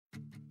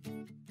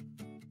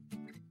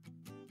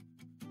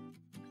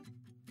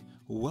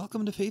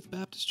Welcome to Faith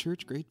Baptist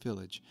Church, Great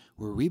Village,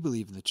 where we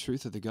believe in the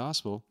truth of the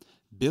gospel,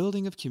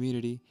 building of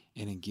community,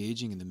 and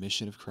engaging in the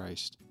mission of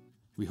Christ.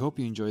 We hope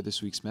you enjoy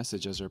this week's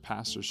message as our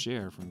pastors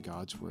share from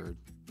God's Word.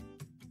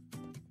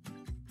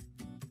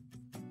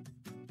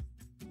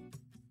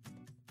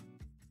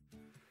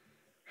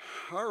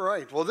 All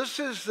right. Well, this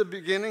is the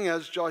beginning,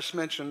 as Josh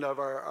mentioned, of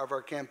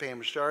our campaign.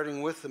 We're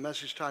starting with the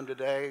message time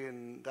today,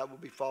 and that will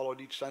be followed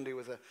each Sunday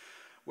with a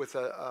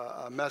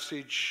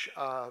message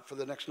for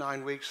the next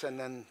 9 weeks, and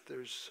then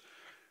there's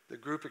the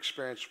group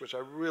experience, which I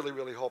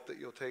really hope that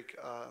you'll take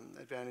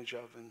advantage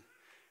of.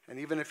 And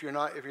even if you're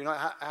not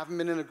haven't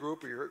been in a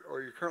group,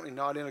 or you're currently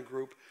not in a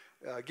group,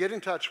 get in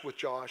touch with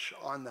Josh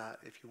on that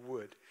if you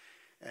would.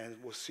 And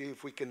we'll see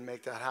if we can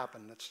make that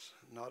happen. That's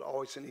not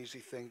always an easy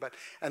thing,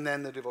 and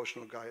then the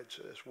devotional guides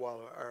as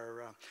well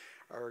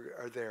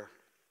are there.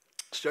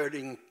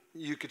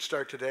 You could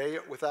start today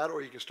with that,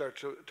 or you can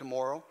start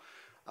tomorrow.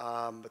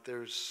 But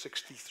there's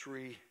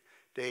 63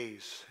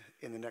 days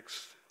in the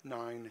next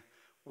 9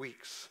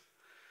 weeks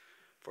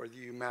for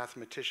you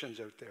mathematicians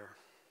out there.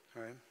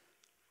 All right.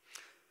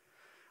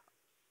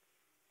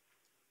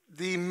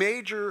 The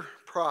major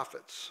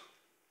prophets.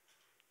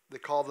 They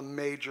call them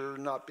major,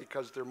 not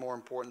because they're more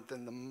important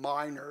than the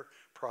minor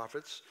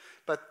prophets,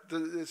 but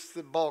it's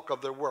the bulk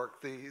of their work,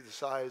 the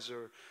size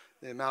or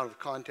the amount of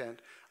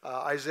content.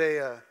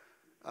 Isaiah,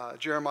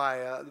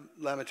 Jeremiah,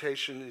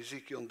 Lamentation,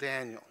 Ezekiel, and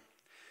Daniel.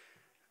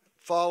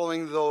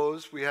 Following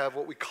those, we have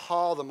what we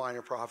call the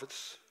minor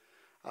prophets,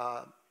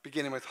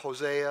 beginning with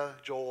Hosea,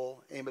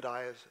 Joel,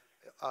 Obadiah.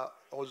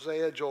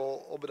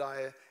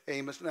 Obadiah,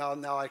 Amos.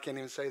 Now I can't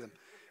even say them.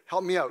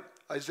 Help me out.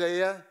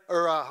 Hosea,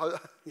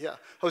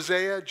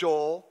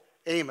 Joel,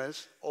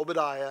 Amos,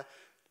 Obadiah,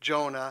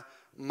 Jonah,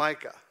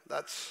 Micah.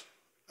 I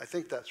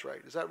think that's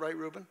right. Is that right,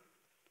 Reuben?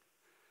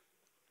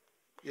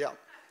 Yeah,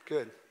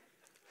 good.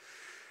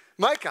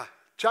 Micah,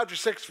 chapter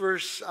 6,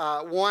 verse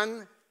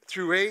 1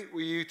 through 8.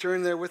 Will you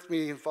turn there with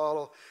me and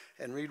follow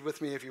and read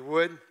with me if you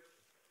would?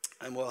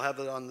 And we'll have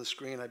it on the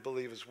screen, I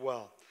believe, as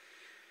well.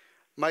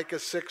 Micah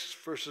 6,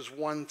 verses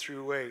 1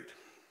 through 8.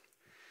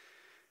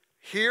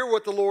 Hear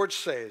what the Lord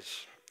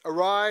says.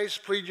 Arise,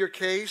 plead your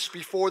case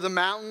before the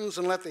mountains,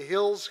 and let the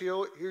hills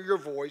hear your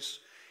voice.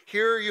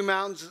 Hear, you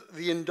mountains,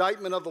 the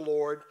indictment of the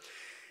Lord,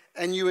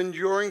 and you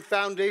enduring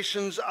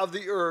foundations of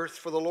the earth,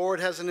 for the Lord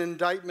has an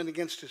indictment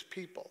against his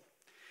people,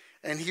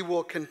 and he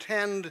will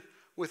contend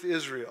with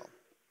Israel.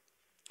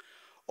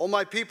 O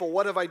my people,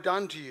 what have I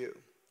done to you?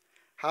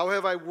 How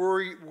have I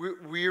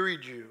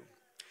wearied you?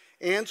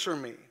 Answer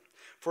me,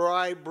 for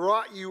I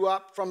brought you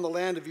up from the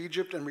land of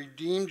Egypt and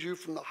redeemed you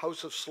from the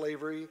house of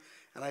slavery.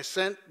 And I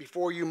sent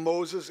before you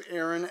Moses,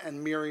 Aaron,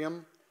 and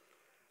Miriam.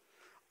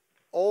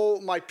 O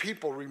my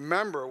people,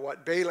 remember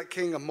what Balak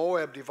king of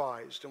Moab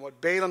devised, and what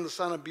Balaam the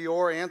son of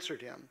Beor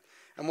answered him,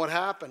 and what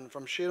happened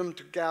from Shittim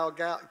to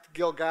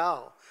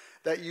Gilgal,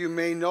 that you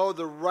may know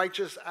the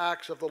righteous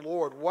acts of the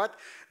Lord. What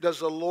does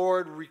the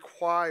Lord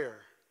require?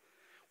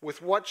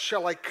 With what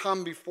shall I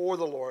come before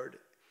the Lord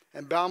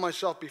and bow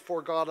myself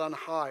before God on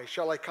high?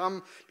 Shall I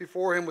come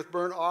before him with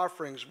burnt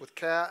offerings, with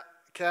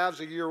calves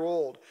a year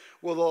old?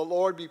 Will the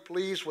Lord be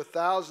pleased with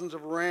thousands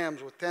of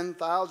rams, with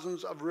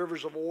 10,000s of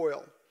rivers of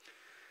oil?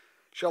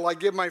 Shall I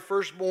give my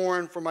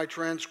firstborn for my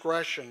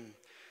transgression,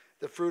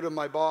 the fruit of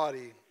my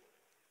body,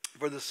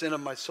 for the sin of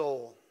my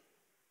soul?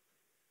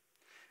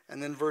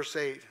 And then verse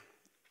 8,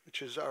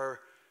 which is our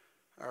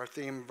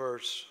theme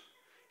verse.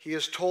 He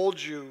has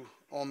told you,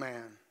 O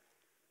man,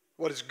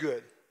 what is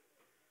good.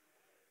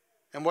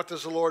 And what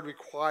does the Lord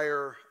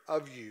require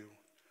of you?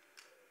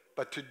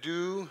 But to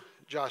do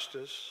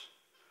justice,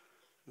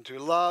 and to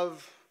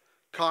love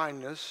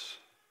kindness,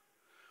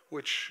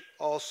 which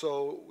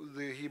also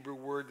the Hebrew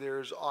word there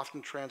is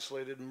often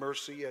translated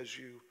mercy, as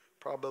you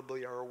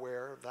probably are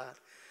aware of that,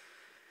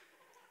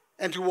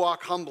 and to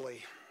walk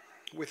humbly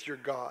with your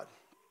God.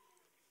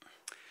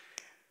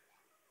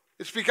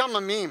 It's become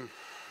a meme.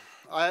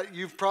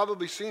 You've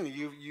probably seen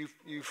it.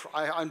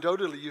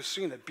 Undoubtedly you've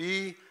seen it.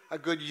 Be a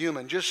good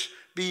human. Just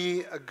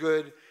be a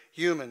good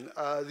human.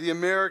 The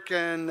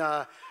American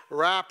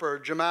rapper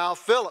Jamal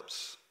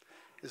Phillips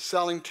is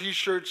selling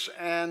T-shirts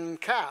and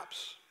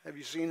caps. Have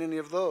you seen any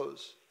of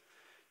those?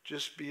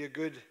 Just be a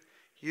good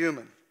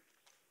human.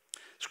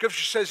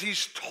 Scripture says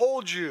he's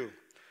told you,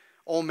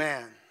 oh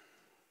man.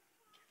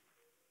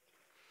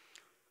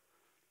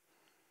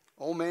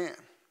 Oh man.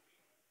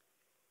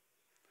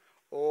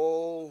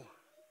 Oh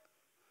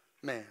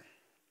man.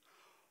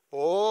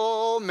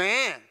 Oh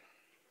man.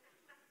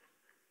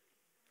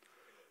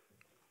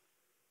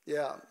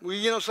 Yeah,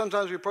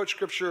 sometimes we approach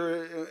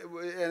Scripture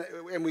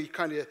and we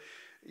kind of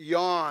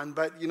yawn,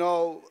 but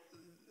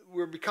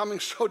we're becoming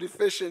so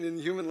deficient in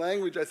human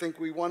language. I think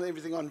we want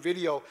everything on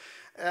video.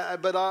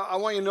 But I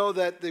want you to know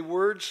that the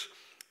words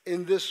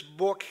in this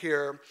book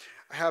here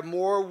have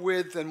more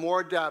width and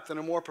more depth and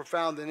are more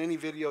profound than any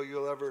video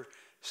you'll ever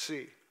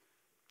see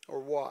or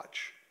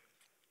watch.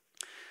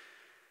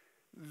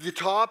 The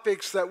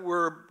topics that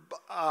we're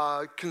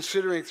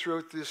considering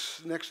throughout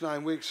this next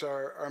 9 weeks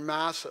are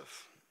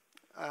massive.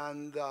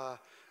 And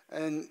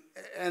And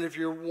if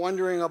you're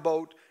wondering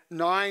about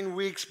 9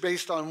 weeks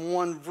based on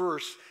one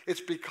verse,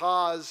 it's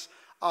because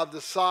of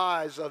the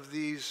size of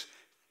these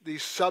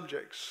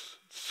subjects,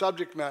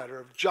 subject matter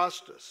of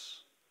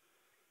justice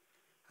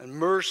and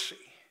mercy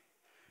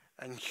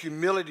and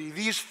humility.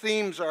 These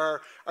themes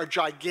are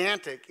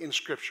gigantic in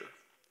Scripture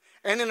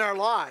and in our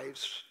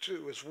lives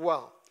too as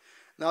well.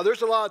 Now,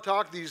 there's a lot of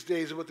talk these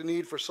days about the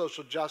need for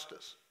social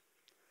justice.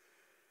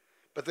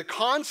 But the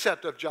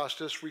concept of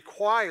justice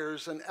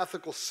requires an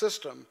ethical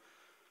system,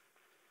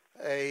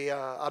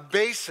 a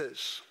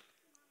basis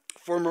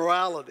for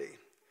morality.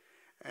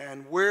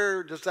 And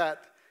where does that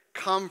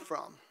come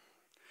from?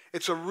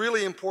 It's a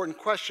really important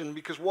question,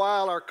 because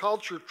while our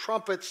culture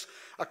trumpets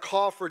a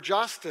call for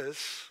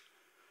justice,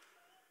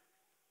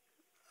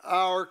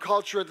 our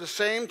culture at the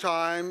same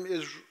time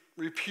is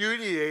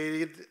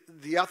repudiated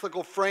the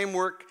ethical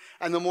framework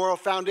and the moral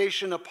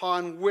foundation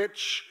upon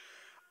which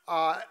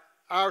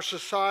our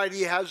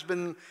society has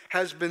been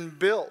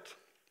built.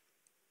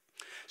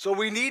 So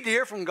we need to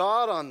hear from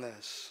God on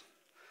this,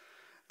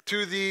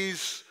 to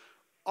these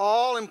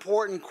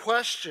all-important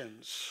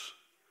questions.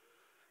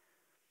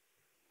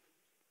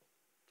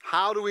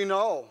 How do we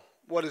know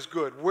what is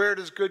good? Where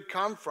does good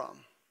come from?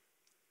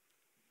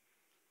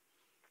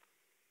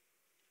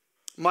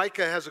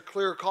 Micah has a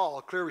clear call,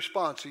 a clear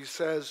response. He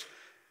says,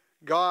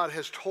 God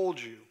has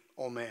told you,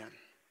 O man,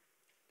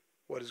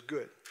 what is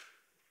good.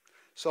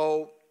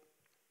 So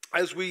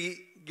as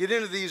we get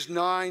into these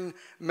 9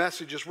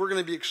 messages, we're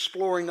going to be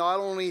exploring not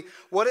only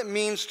what it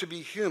means to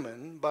be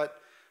human, but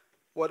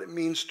what it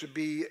means to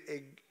be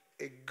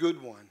a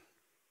good one.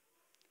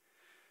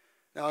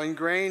 Now,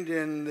 ingrained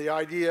in the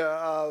idea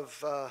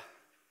of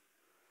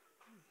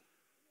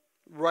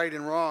right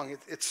and wrong,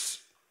 it's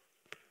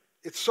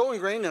so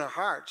ingrained in our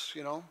hearts,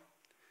 you know,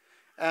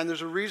 and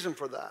there's a reason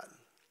for that.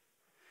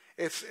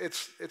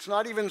 It's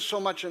not even so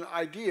much an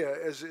idea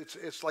as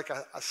it's like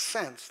a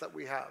sense that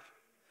we have.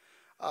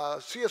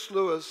 C.S.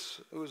 Lewis,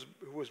 who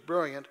was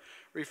brilliant,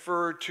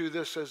 referred to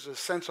this as a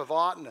sense of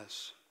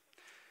oughtness.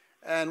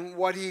 And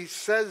what he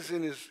says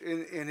in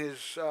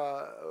his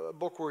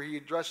book where he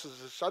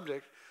addresses the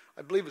subject,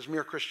 I believe it's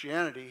Mere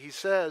Christianity, he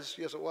says,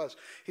 yes it was,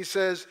 he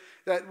says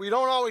that we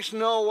don't always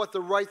know what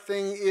the right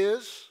thing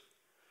is,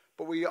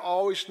 but we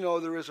always know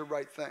there is a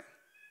right thing.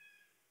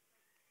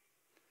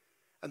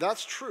 And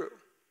that's true.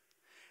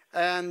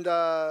 And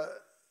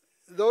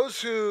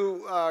those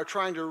who are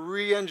trying to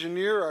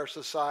re-engineer our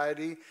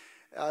society,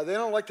 they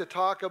don't like to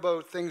talk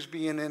about things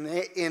being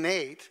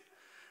innate,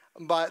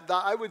 but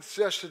I would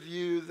suggest to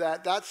you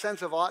that that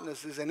sense of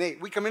oughtness is innate.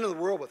 We come into the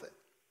world with it.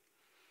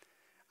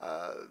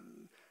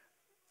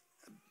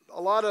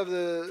 A lot of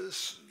the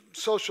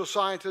social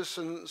scientists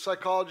and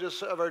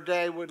psychologists of our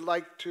day would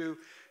like to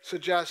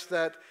suggest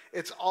that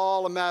it's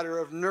all a matter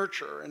of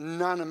nurture and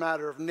none a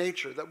matter of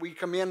nature, that we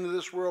come into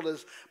this world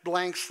as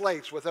blank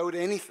slates without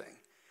anything,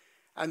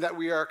 and that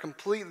we are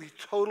completely,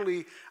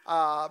 totally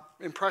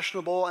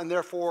impressionable and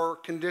therefore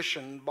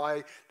conditioned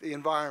by the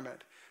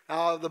environment.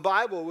 Now, the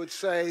Bible would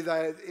say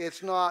that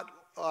it's not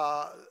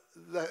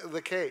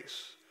the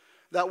case,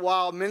 that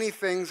while many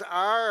things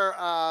are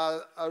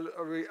a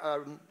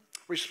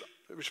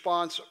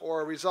response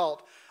or a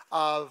result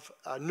of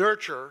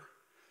nurture,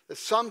 that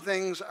some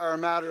things are a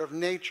matter of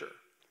nature.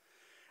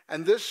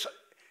 And this,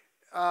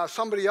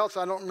 somebody else,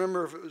 I don't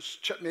remember if it was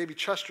maybe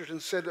Chesterton,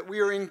 said that we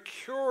are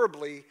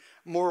incurably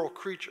moral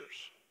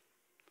creatures.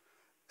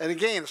 And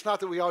again, it's not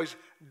that we always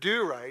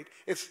do right.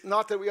 It's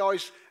not that we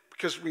always,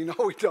 because we know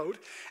we don't.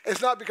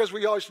 It's not because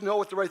we always know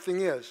what the right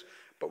thing is.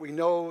 But we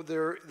know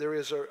there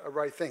is a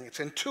right thing.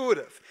 It's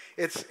intuitive.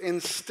 It's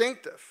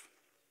instinctive.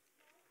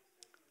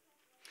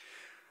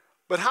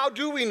 But how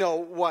do we know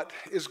what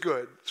is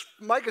good?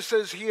 Micah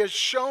says he has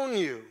shown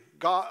you,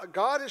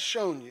 God has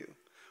shown you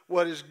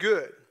what is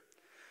good.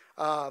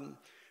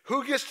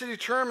 Who gets to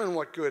determine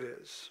what good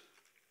is?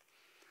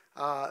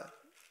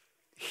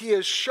 He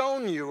has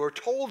shown you or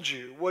told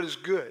you what is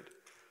good.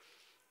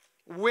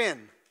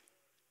 When?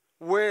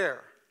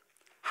 Where?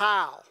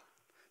 How?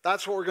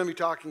 That's what we're going to be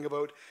talking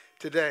about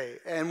today.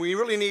 And we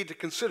really need to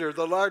consider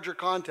the larger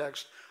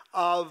context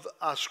of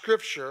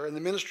Scripture and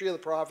the ministry of the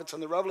prophets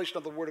and the revelation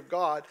of the Word of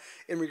God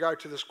in regard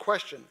to this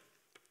question.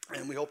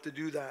 And we hope to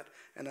do that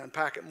and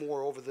unpack it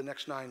more over the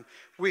next 9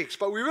 weeks.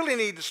 But we really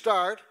need to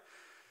start.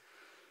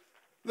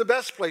 The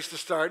best place to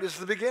start is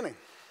the beginning.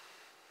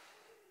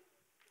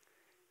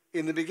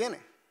 In the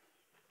beginning.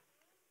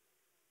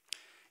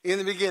 In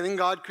the beginning,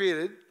 God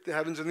created the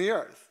heavens and the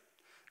earth.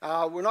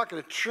 We're not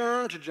going to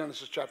turn to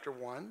Genesis chapter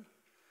 1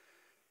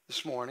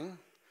 this morning,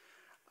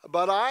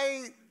 but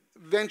I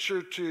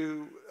venture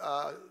to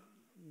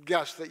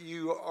guess that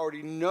you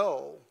already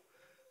know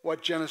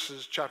what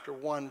Genesis chapter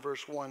 1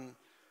 verse 1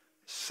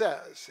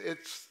 says.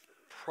 It's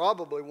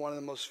probably one of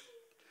the most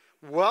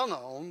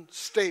well-known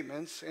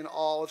statements in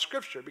all of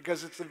Scripture,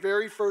 because it's the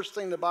very first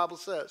thing the Bible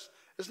says.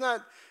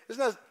 Isn't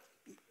that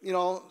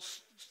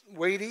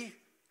weighty?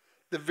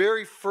 The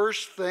very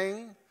first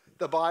thing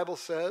the Bible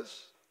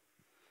says,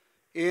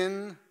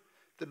 in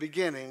the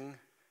beginning,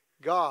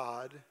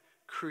 God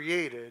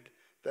created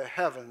the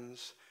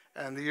heavens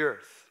and the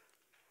earth.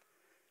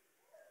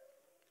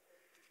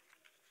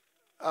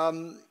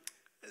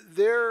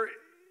 There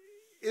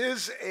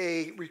is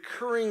a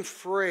recurring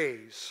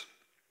phrase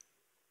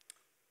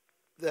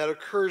that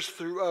occurs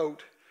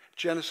throughout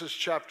Genesis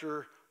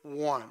chapter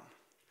 1.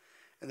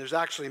 And there's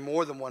actually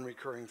more than one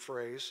recurring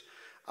phrase.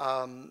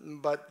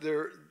 But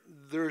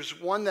there's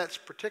one that's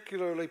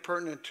particularly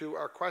pertinent to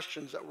our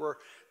questions that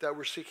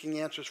we're seeking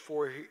answers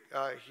for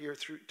here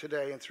through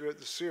today and throughout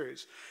the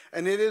series.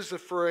 And it is the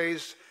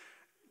phrase,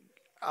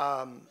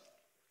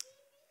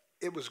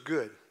 it was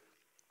good.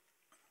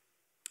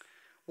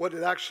 What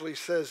it actually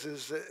says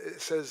is,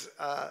 it says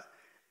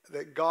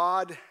that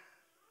God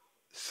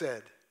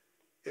said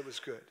it was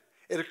good.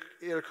 It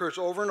occurs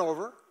over and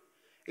over.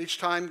 Each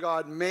time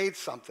God made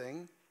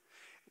something,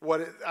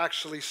 what it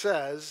actually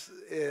says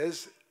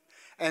is,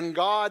 and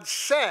God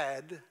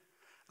said,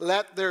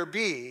 let there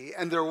be,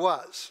 and there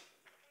was.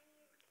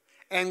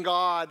 And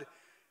God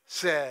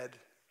said,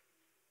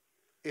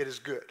 it is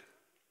good.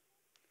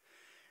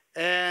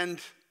 And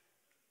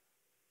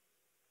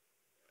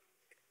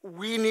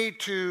we need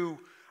to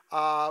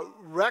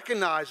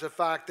recognize the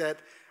fact that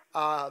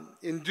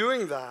in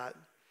doing that,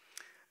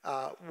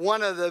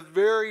 one of the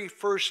very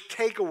first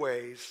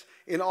takeaways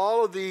in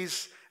all of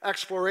these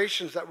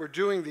explorations that we're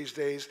doing these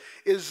days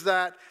is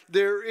that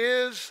there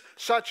is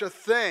such a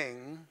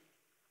thing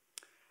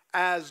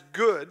as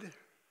good.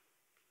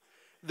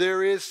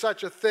 There is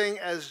such a thing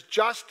as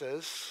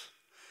justice,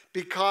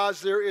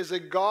 because there is a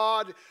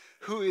God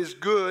who is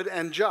good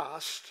and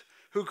just,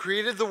 who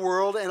created the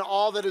world and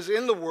all that is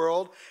in the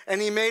world,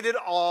 and he made it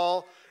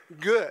all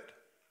good.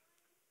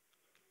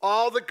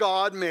 All that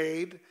God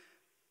made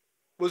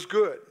was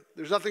good.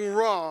 There's nothing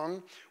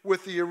wrong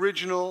with the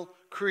original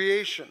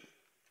creation.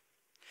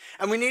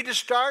 And we need to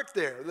start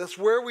there. That's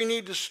where we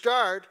need to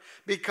start,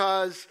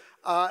 because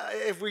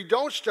if we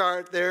don't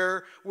start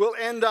there, we'll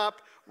end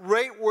up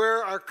right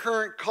where our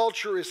current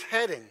culture is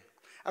heading.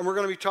 And we're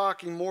going to be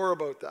talking more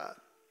about that.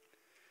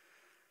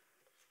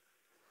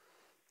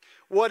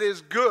 What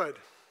is good?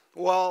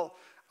 Well,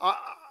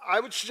 I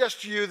would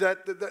suggest to you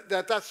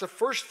that that's the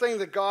first thing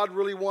that God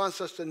really wants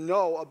us to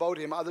know about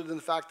him, other than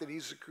the fact that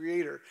he's the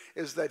creator,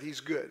 is that he's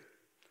good.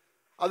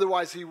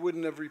 Otherwise, he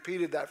wouldn't have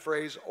repeated that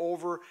phrase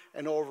over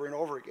and over and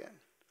over again.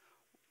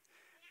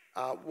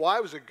 Why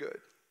was it good?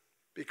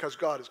 Because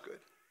God is good.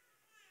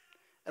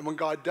 And when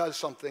God does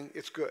something,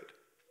 it's good.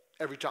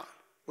 Every time,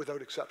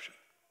 without exception.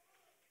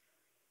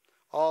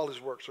 All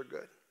his works are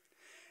good.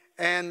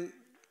 And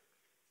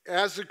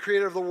as the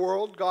creator of the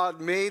world, God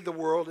made the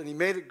world and he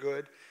made it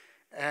good.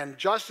 And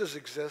justice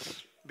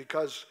exists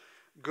because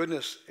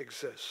goodness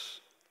exists.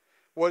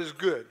 What is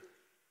good?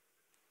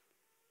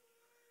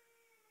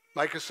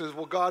 Micah says,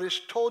 well, God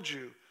has told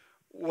you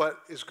what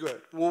is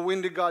good. Well,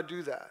 when did God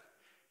do that?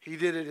 He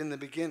did it in the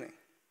beginning.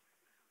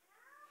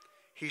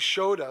 He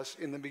showed us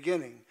in the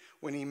beginning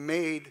when he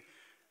made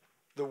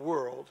the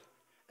world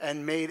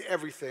and made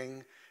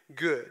everything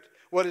good.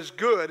 What is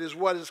good is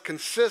what is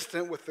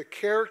consistent with the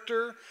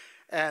character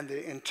and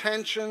the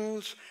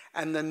intentions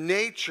and the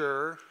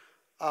nature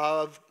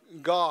of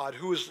God,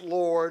 who is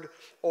Lord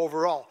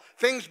over all.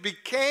 Things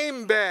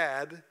became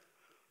bad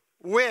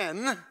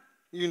when,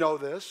 you know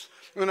this,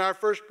 when our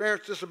first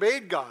parents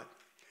disobeyed God.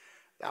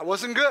 That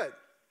wasn't good.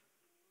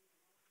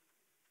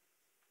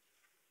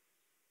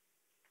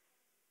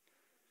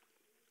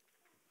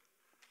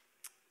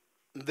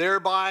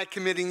 Thereby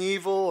committing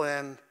evil,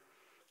 and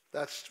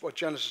that's what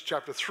Genesis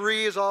chapter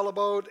 3 is all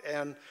about,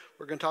 and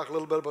we're going to talk a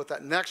little bit about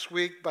that next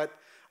week. But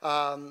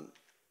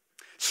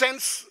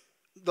since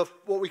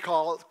what we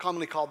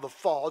commonly call the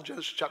fall,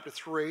 Genesis chapter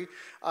 3,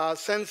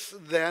 since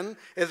then,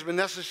 it has been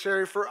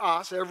necessary for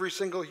us, every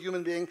single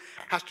human being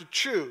has to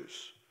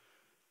choose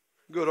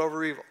good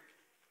over evil.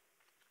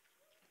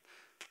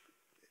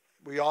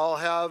 We all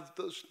have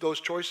those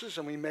choices,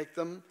 and we make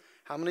them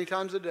how many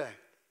times a day?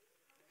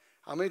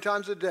 How many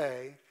times a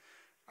day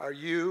are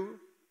you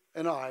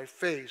and I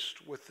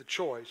faced with the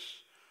choice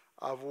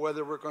of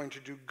whether we're going to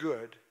do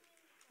good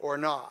or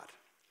not?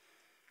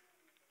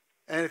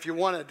 And if you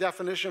want a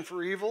definition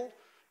for evil,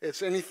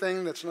 it's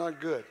anything that's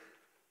not good.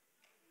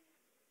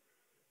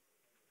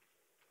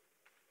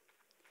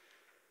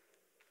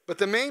 But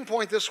the main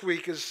point this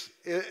week is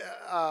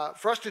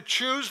for us to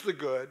choose the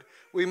good,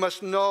 we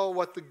must know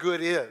what the good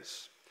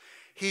is.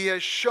 He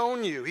has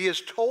shown you, he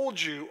has told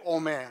you, oh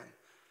man,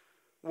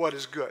 what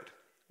is good.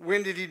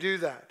 When did he do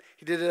that?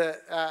 He did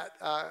it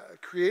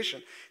at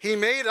creation. He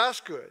made us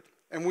good,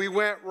 and we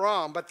went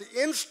wrong. But the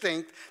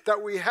instinct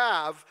that we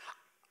have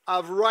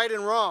of right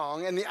and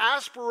wrong, and the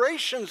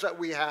aspirations that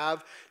we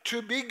have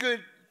to be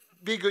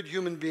good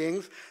human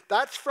beings,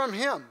 that's from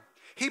him.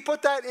 He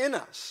put that in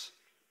us.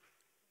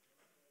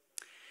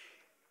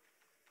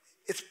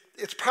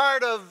 It's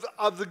part of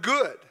the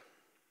good.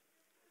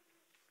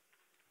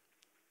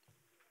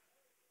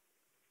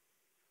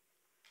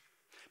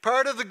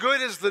 Part of the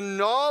good is the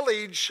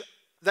knowledge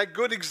that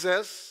good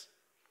exists.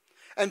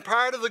 And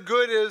part of the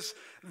good is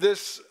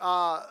this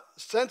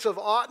sense of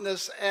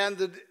oughtness and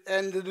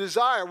the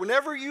desire.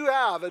 Whenever you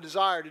have a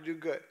desire to do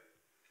good,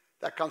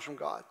 that comes from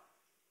God.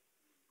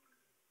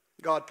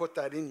 God put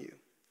that in you.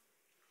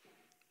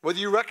 Whether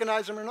you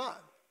recognize him or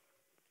not.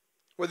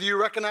 Whether you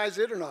recognize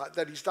it or not,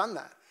 that he's done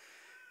that.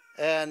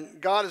 And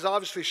God has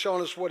obviously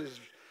shown us what is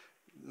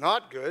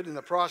not good in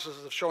the process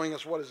of showing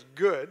us what is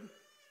good.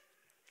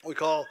 We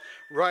call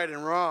right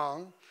and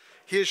wrong.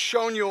 He has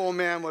shown you, old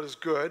man, what is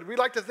good. We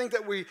like to think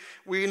that we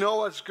know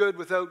what's good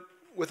without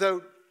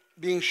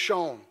being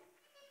shown.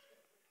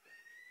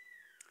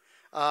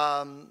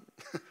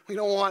 We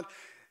don't want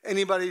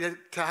anybody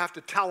to have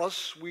to tell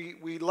us.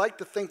 We like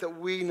to think that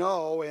we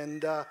know,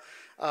 and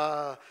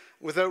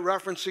without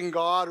referencing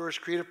God or his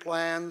creative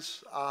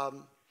plans.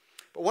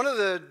 But one of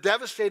the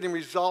devastating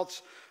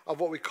results of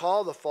what we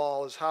call the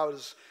fall is how it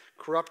has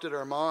corrupted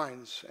our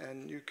minds.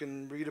 And you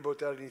can read about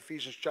that in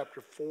Ephesians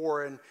chapter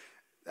 4. And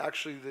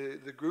actually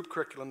the group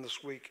curriculum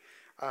this week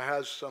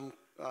has some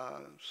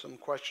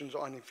questions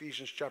on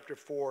Ephesians chapter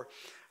 4.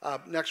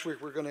 Next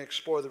week we're going to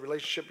explore the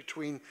relationship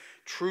between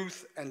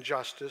truth and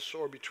justice,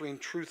 or between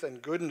truth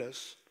and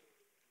goodness.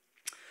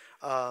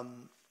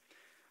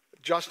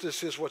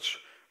 Justice is what's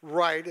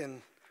right,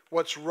 and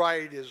what's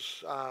right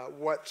is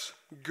what's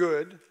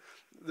good.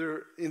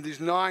 In these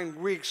 9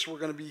 weeks, we're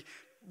going to be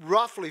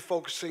roughly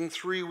focusing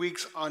 3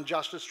 weeks on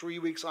justice, 3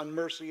 weeks on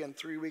mercy, and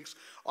 3 weeks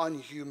on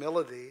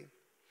humility.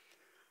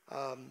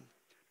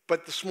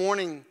 But this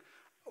morning,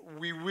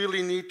 we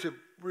really need to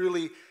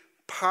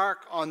park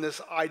on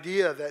this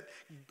idea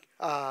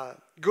that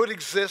good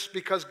exists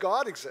because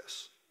God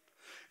exists.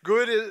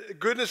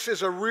 Goodness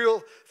is a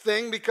real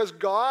thing because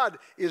God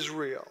is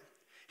real.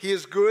 He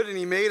is good, and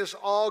he made us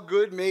all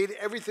good, made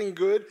everything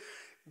good.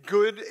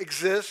 Good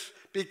exists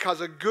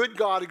because a good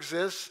God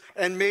exists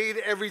and made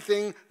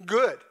everything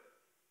good.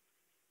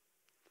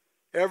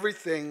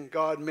 Everything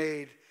God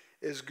made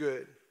is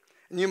good.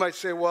 And you might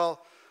say,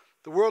 well,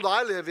 the world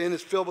I live in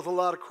is filled with a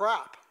lot of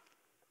crap.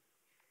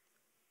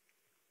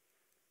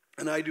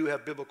 And I do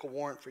have biblical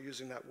warrant for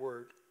using that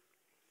word.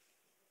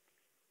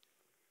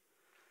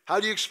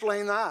 How do you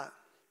explain that?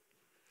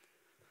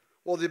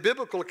 Well, the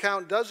biblical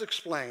account does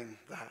explain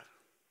that.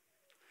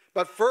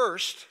 But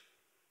first,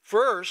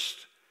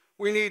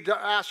 we need to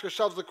ask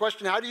ourselves the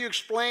question, how do you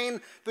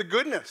explain the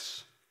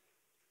goodness?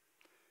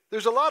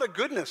 There's a lot of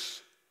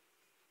goodness.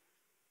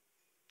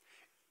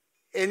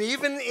 And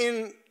even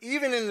in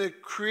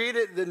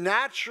the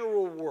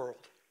natural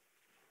world,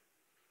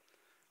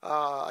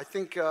 I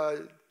think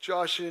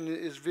Josh in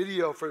his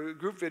video, for a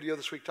group video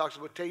this week, talks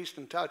about taste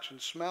and touch and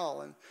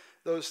smell and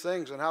those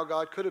things, and how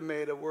God could have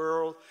made a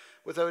world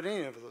without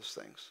any of those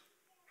things.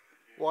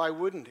 Why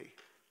wouldn't he?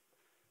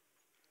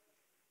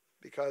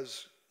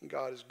 Because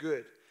God is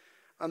good.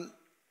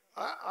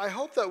 I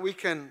hope that we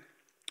can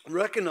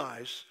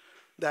recognize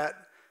that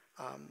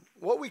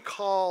what we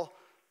call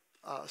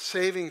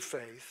saving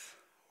faith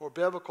or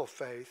biblical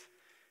faith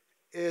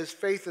is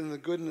faith in the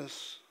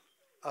goodness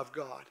of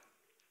God.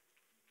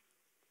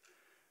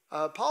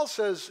 Paul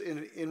says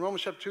in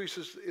Romans chapter 2, he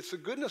says, it's the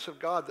goodness of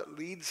God that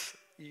leads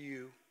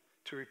you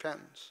to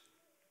repentance.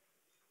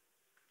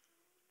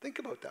 Think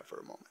about that for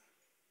a moment.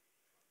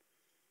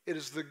 It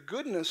is the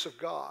goodness of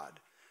God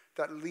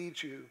that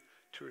leads you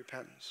to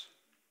repentance.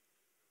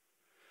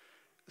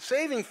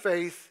 Saving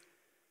faith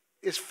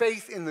is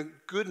faith in the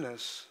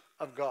goodness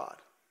of God.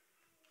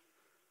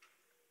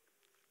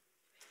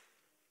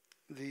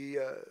 We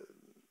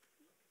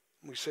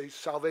say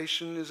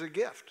salvation is a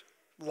gift.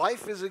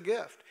 Life is a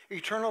gift.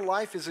 Eternal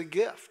life is a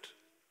gift.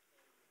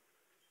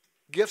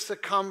 Gifts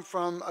that come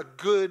from a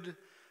good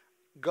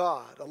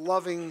God, a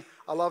loving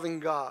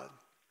God.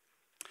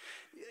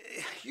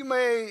 You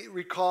may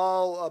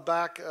recall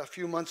back a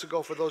few months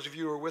ago, for those of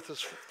you who were with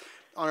us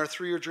on our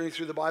 3-year journey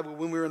through the Bible,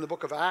 when we were in the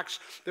book of Acts,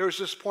 there was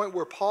this point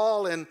where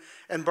Paul and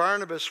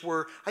Barnabas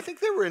were, I think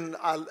they were in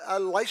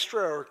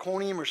Lystra or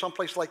Iconium or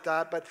someplace like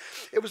that, but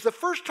it was the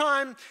first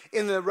time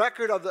in the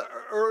record of the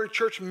early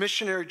church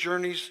missionary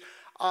journeys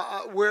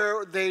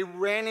where they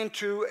ran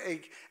into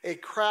a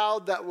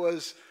crowd that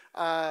was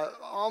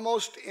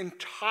almost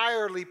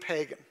entirely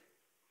pagan.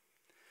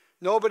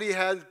 Nobody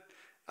had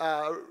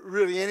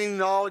really any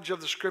knowledge of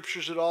the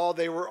scriptures at all.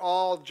 They were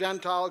all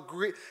Gentile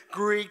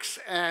Greeks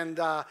and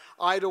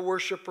idol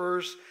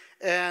worshipers.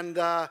 And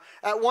at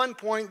one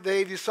point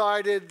the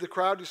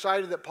crowd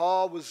decided that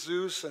Paul was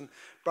Zeus and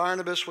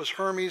Barnabas was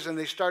Hermes, and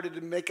they started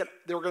to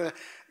they were going to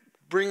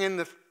bring in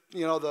the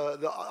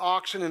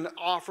oxen and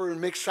offer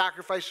and make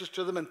sacrifices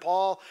to them. And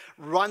Paul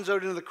runs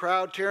out into the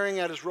crowd tearing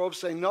at his robe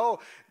saying, no,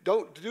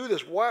 don't do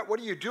this. What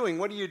are you doing?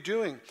 What are you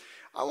doing?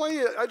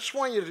 I just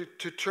want you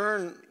to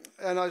turn,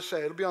 and I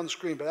say it'll be on the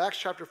screen, but Acts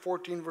chapter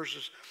 14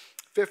 verses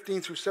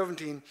 15 through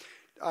 17.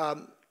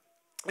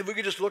 If we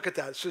could just look at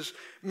that. It says,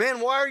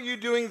 men, why are you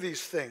doing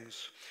these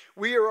things?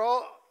 We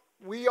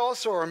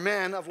also are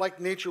men of like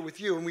nature with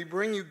you, and we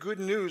bring you good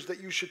news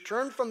that you should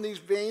turn from these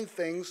vain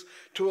things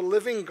to a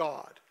living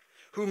God,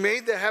 who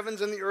made the heavens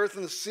and the earth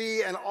and the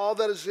sea and all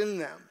that is in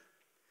them.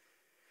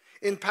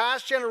 In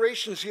past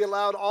generations, he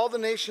allowed all the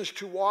nations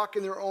to walk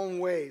in their own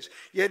ways.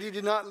 Yet he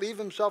did not leave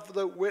himself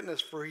without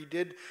witness, for he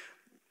did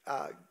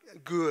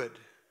good.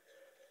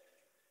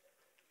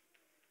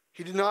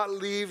 He did not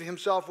leave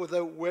himself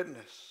without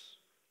witness,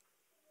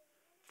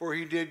 for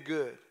he did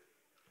good.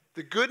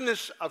 The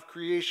goodness of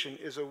creation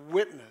is a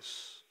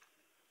witness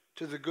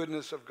to the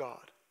goodness of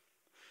God.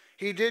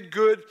 He did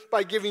good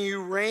by giving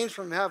you rains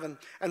from heaven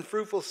and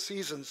fruitful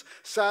seasons,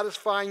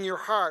 satisfying your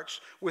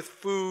hearts with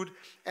food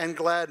and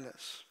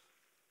gladness.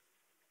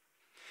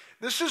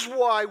 This is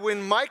why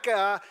when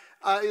Micah,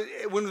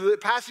 when the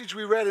passage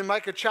we read in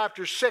Micah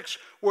chapter 6,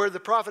 where the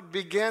prophet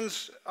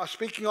begins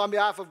speaking on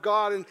behalf of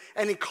God,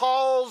 and he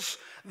calls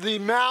the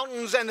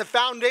mountains and the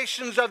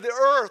foundations of the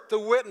earth to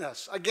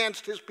witness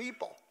against his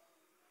people.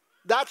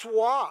 That's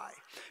why.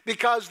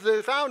 Because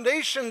the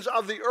foundations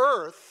of the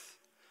earth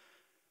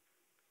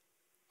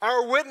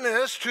are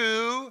witness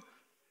to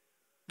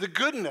the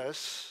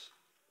goodness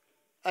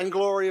and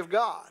glory of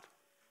God.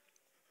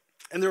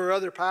 And there are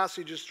other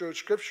passages throughout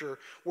Scripture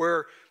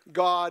where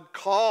God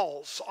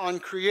calls on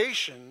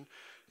creation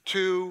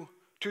to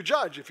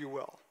judge, if you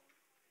will.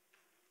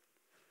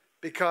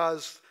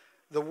 Because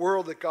the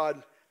world that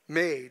God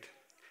made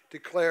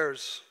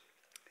declares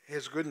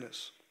his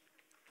goodness.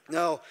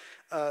 Now,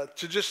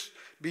 to just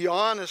be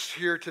honest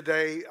here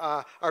today,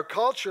 our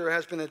culture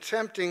has been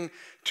attempting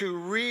to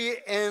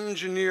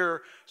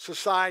re-engineer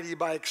society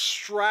by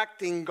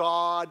extracting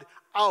God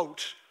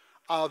out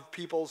of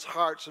people's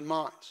hearts and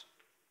minds.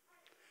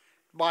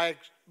 By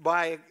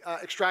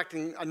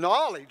extracting a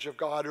knowledge of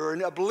God or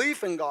a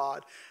belief in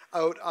God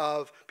out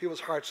of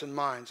people's hearts and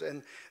minds.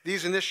 And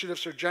these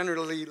initiatives are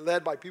generally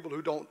led by people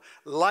who don't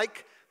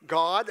like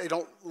God. They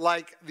don't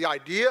like the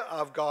idea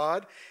of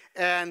God.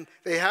 And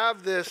they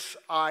have this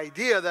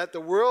idea that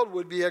the world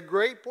would be a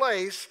great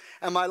place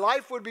and my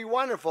life would be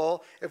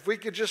wonderful if we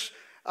could just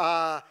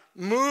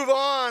move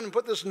on and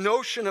put this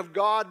notion of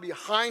God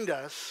behind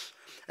us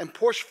and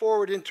push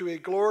forward into a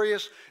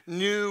glorious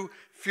new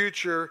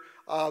future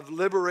of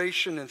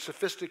liberation and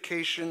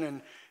sophistication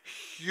and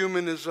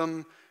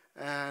humanism.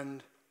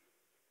 And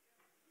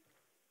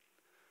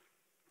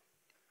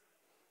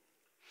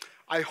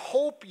I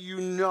hope you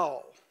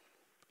know,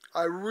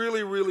 I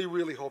really, really,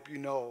 really hope you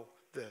know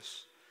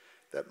this,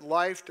 that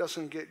life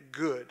doesn't get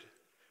good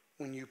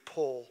when you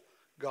pull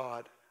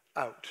God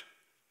out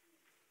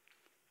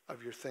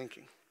of your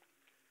thinking,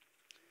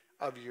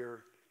 of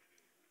your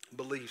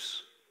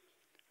beliefs,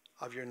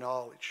 of your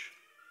knowledge.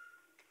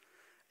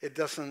 It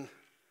doesn't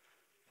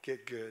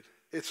get good.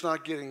 It's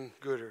not getting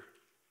gooder.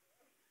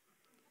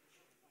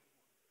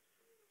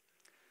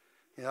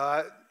 You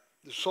know,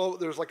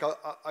 there's like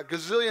a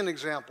gazillion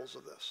examples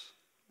of this.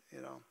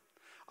 You know,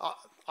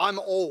 I'm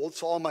old,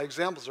 so all my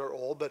examples are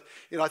old. But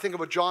you know, I think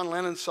of a John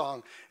Lennon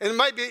song, and it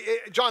might be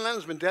John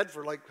Lennon's been dead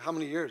for like how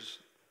many years?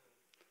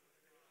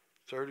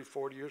 30,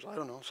 40 years? I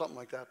don't know, something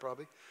like that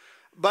probably.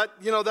 But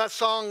you know, that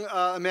song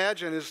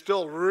 "Imagine" is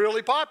still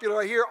really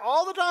popular. I hear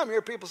all the time. I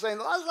hear people saying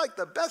that's like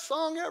the best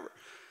song ever.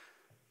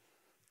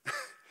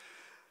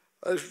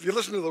 If you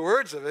listen to the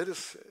words of it,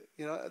 it's,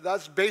 you know,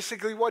 that's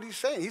basically what he's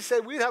saying. He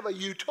said we'd have a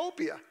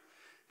utopia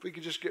if we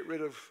could just get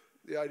rid of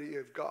the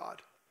idea of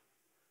God.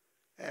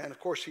 And of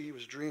course, he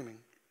was dreaming.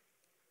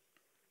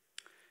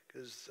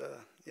 Because,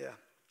 yeah.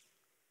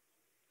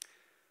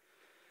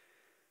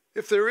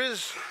 If there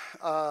is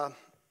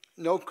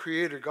no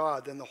creator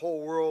God, then the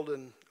whole world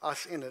and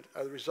us in it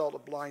are the result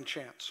of blind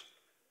chance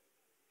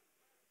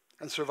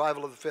and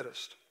survival of the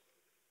fittest.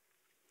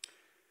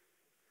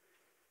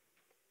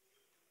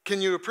 Can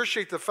you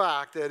appreciate the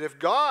fact that if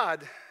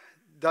God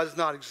does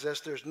not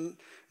exist, there's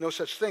no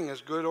such thing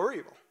as good or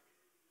evil?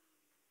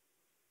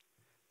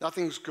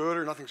 Nothing's good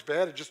or nothing's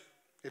bad. It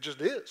just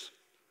is.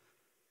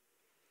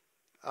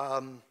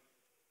 Now,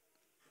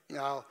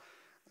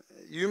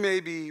 you may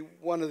be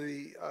one of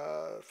the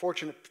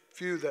fortunate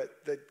few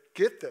that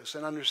get this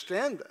and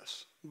understand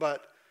this,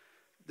 but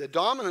the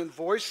dominant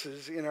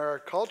voices in our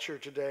culture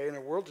today, in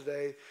our world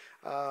today,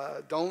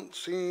 don't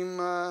seem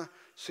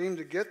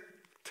to get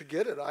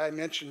it. I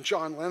mentioned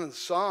John Lennon's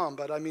song,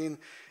 but I mean,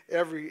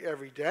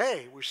 every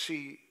day we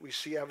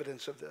see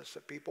evidence of this,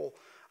 that people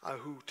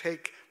who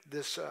take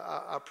this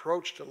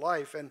approach to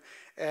life, and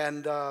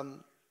I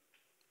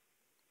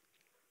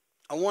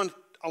want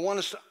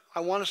us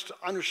to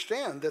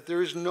understand that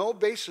there is no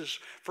basis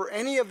for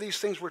any of these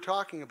things we're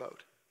talking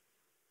about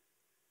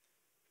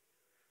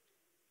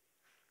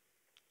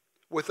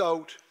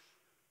without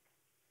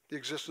the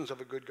existence of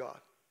a good God.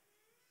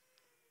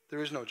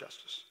 There is no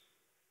justice.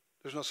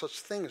 There's no such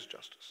thing as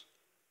justice.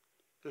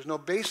 There's no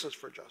basis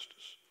for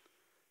justice.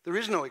 There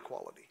is no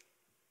equality.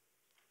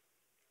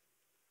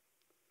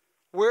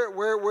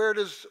 Where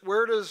does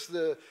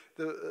the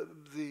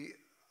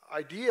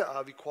idea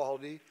of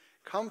equality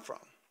come from?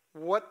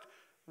 What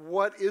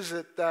is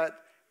it that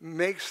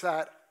makes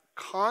that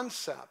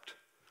concept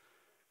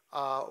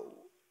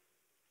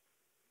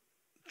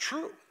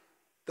true?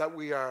 That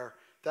we are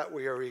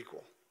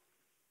equal.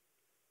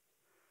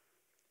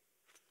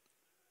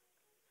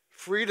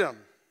 Freedom,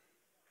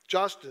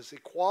 justice,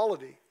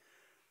 equality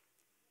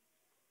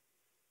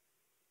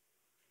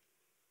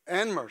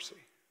and mercy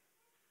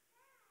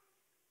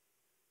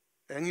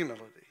and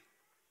humility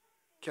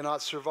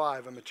cannot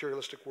survive a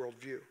materialistic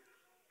worldview.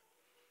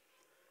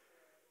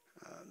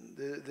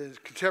 The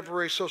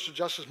contemporary social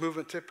justice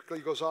movement typically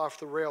goes off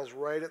the rails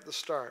right at the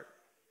start.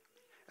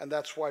 And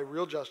that's why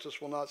real justice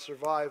will not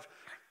survive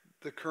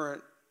the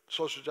current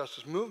social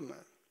justice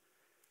movement,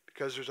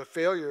 because there's a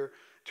failure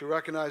to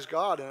recognize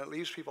God, and it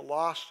leaves people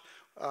lost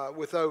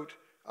without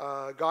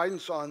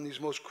guidance on these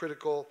most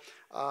critical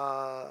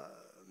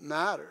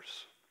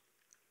matters.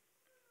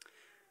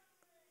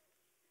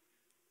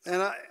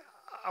 And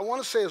I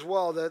want to say as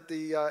well that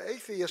the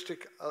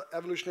atheistic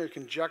evolutionary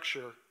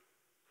conjecture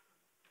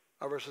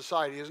of our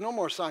society is no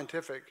more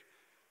scientific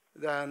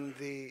than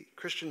the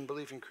Christian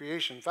belief in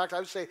creation. In fact, I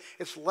would say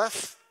it's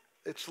less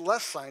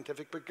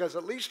scientific, because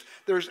at least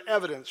there's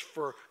evidence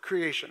for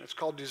creation. It's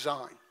called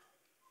design.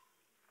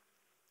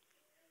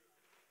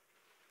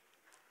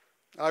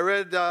 I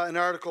read an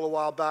article a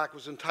while back. It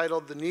was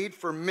entitled "The Need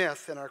for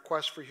Myth in Our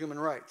Quest for Human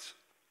Rights."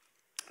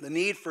 The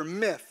need for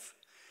myth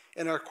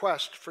in our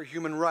quest for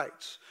human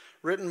rights,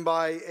 written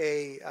by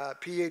a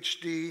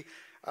PhD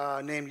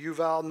named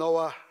Yuval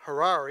Noah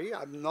Harari.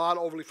 I'm not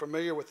overly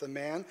familiar with the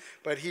man,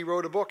 but he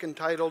wrote a book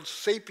entitled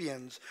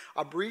Sapiens,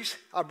 A Brief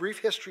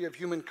History of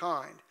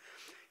Humankind.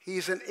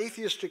 He's an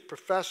atheistic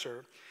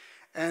professor,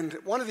 and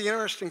one of the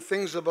interesting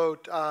things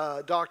about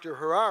Dr.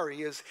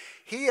 Harari is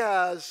he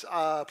has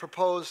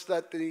proposed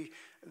that the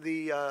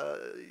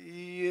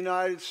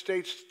United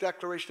States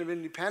Declaration of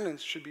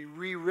Independence should be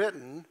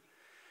rewritten.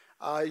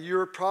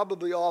 You're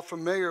probably all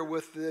familiar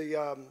with the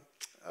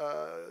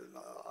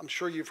I'm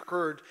sure you've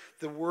heard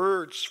the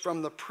words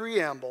from the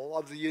preamble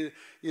of the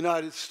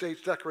United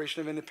States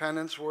Declaration of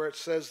Independence, where it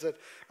says that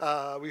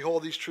we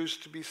hold these truths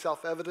to be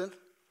self-evident.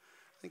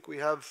 I think we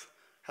have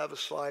a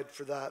slide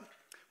for that.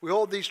 We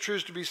hold these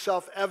truths to be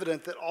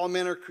self-evident, that all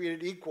men are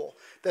created equal,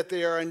 that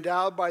they are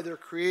endowed by their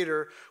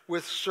Creator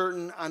with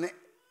certain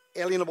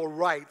unalienable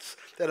rights,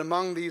 that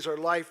among these are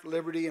life,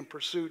 liberty, and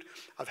pursuit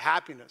of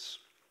happiness.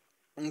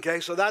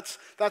 Okay, so that's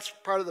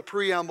part of the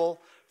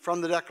preamble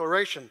from the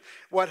Declaration.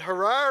 What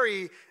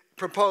Harari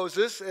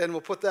proposes, and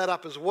we'll put that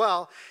up as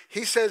well,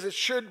 he says it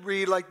should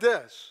read like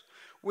this: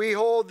 we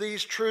hold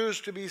these truths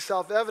to be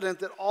self-evident,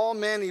 that all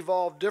men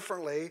evolve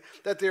differently,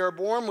 that they are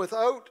born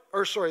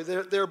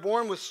they're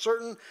born with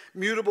certain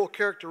mutable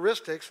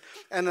characteristics,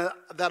 and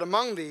that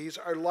among these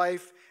are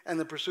life and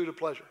the pursuit of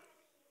pleasure.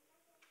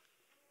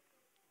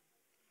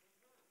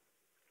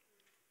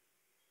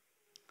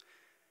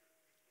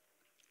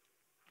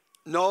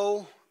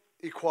 No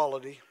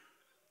equality,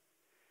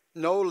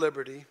 no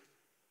liberty,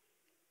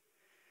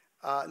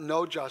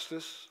 no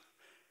justice.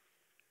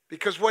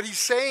 Because what he's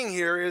saying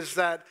here is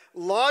that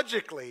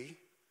logically,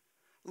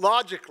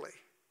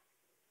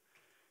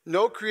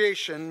 no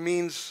creation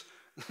means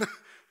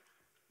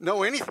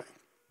no anything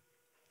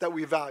that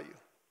we value.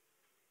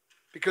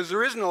 Because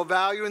there is no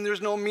value and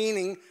there's no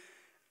meaning,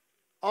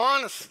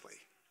 honestly.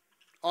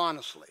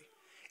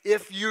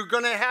 If you're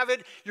going to have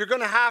it, you're going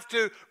to have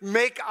to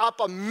make up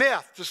a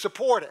myth to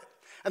support it.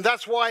 And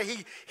that's why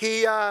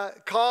he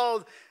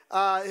called,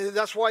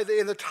 that's why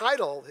in the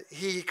title,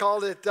 he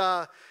called it,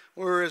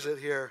 where is it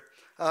here?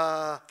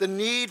 The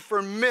need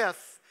for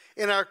myth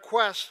in our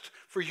quest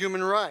for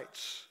human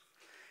rights.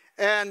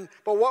 But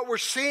what we're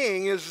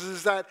seeing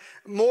is that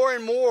more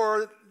and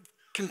more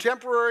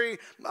contemporary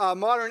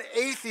modern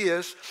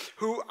atheists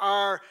who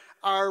are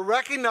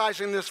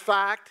recognizing this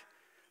fact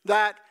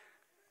that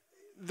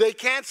they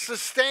can't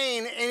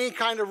sustain any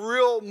kind of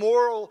real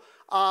moral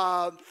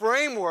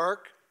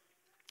framework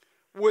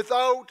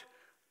without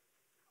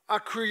a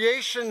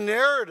creation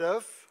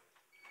narrative.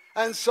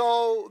 And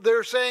so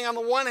they're saying, on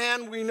the one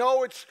hand, we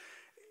know it's,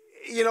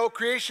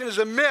 creation is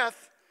a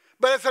myth,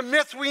 but it's a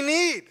myth we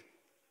need.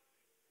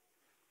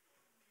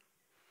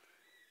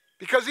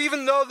 Because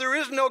even though there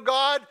is no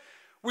God,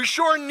 we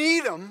sure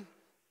need him.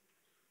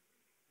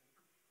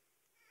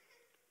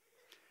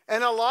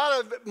 And a lot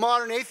of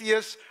modern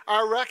atheists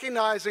are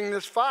recognizing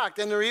this fact,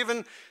 and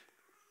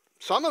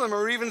some of them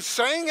are even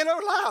saying it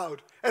out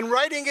loud and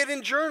writing it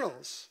in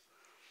journals,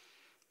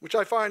 which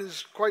I find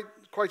is quite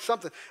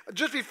something.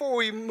 Just before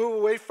we move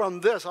away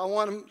from this, I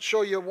want to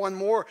show you one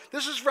more.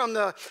 This is from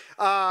the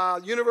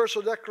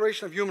Universal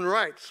Declaration of Human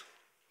Rights.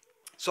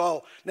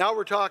 So now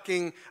we're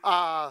talking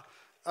help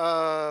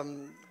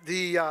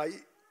me out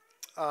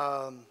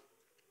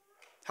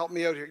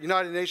here,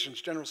 United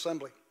Nations General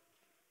Assembly.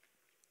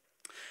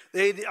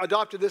 They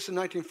adopted this in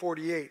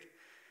 1948,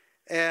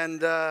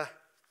 and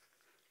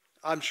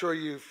I'm sure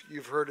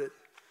you've heard it.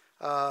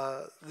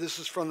 This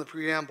is from the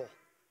preamble.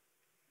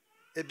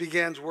 It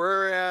begins,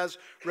 whereas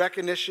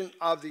recognition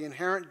of the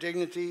inherent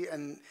dignity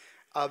and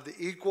of the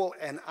equal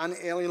and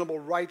unalienable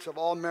rights of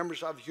all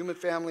members of the human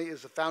family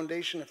is the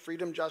foundation of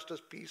freedom,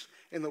 justice, peace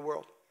in the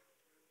world.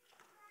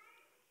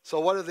 So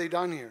what have they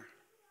done here?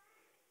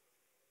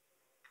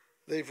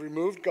 They've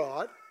removed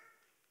God.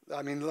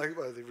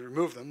 They've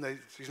removed him.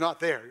 He's not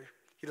there.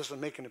 He doesn't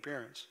make an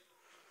appearance.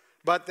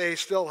 But they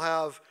still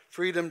have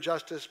freedom,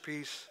 justice,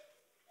 peace.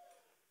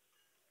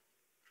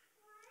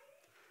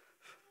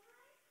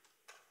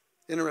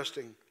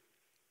 Interesting.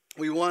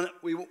 We love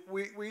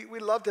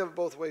to have it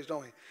both ways,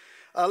 don't we?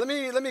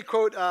 Let me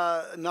quote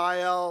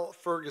Niall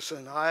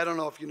Ferguson. I don't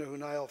know if you know who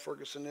Niall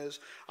Ferguson is.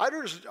 I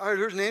heard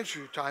his name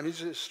for a time.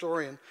 He's a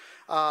historian,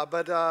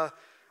 but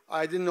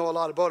I didn't know a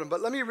lot about him. But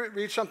let me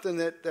read something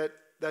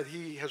that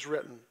he has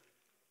written.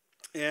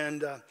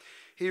 And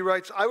he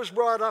writes, "I was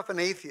brought up an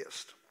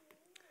atheist."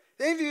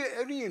 Any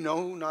of you know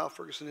who Niall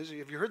Ferguson is?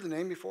 Have you heard the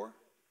name before?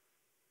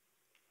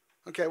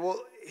 Okay,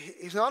 well,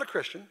 he's not a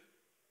Christian.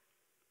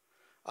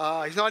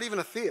 He's not even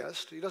a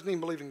theist. He doesn't even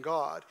believe in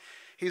God.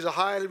 He's a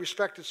highly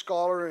respected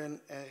scholar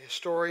and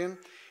historian.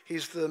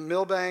 He's the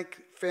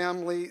Milbank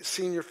Family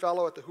Senior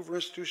Fellow at the Hoover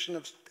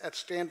Institution at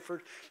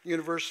Stanford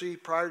University.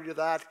 Prior to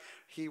that,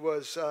 he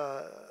was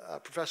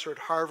a professor at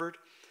Harvard,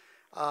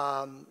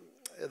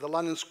 the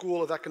London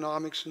School of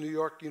Economics, New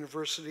York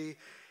University.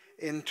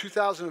 In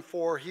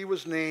 2004, he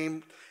was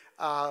named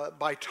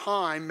by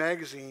Time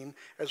magazine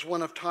as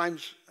one of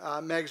Time's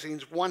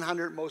magazine's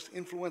 100 most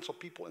influential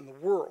people in the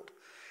world.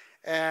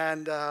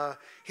 And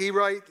he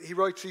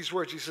writes these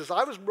words. He says,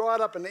 "I was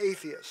brought up an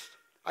atheist.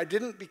 I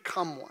didn't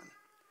become one.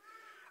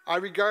 I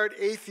regard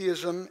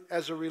atheism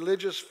as a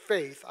religious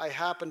faith I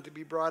happen to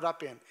be brought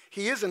up in."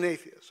 He is an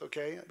atheist,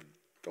 okay?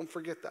 Don't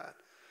forget that.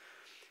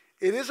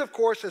 "It is, of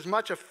course, as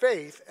much a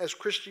faith as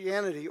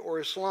Christianity or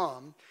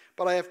Islam,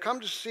 but I have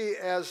come to see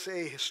as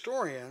a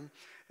historian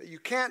that you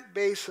can't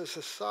base a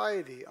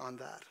society on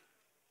that."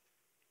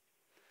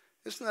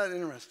 Isn't that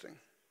interesting?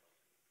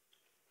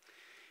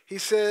 He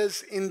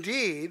says,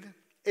 "Indeed,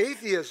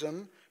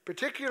 atheism,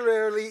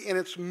 particularly in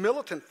its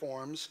militant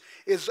forms,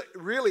 is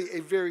really a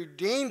very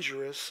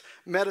dangerous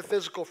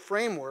metaphysical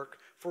framework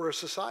for a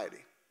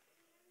society."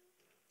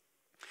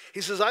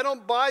 He says, "I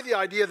don't buy the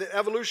idea that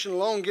evolution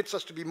alone gets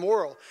us to be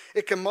moral.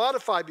 It can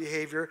modify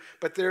behavior,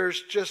 but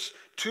there's just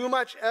too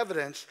much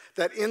evidence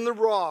that in the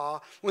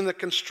raw, when the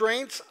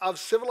constraints of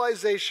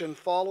civilization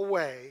fall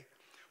away,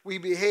 we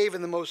behave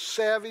in the most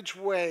savage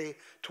way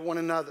to one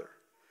another.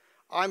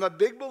 I'm a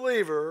big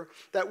believer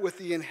that with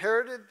the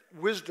inherited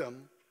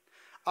wisdom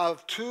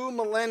of 2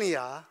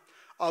 millennia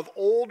of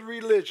old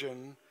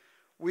religion,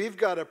 we've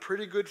got a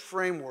pretty good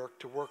framework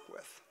to work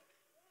with."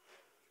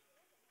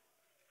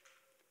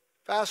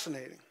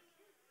 Fascinating.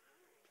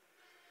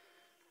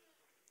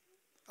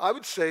 I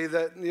would say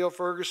that Niall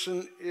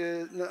Ferguson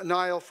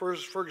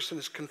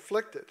is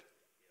conflicted.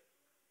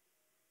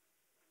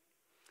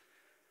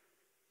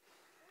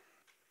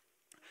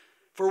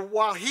 For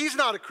while he's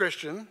not a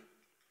Christian,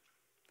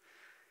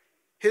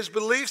 his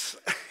beliefs,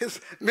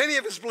 many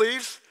of his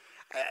beliefs,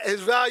 his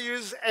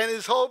values, and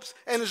his hopes,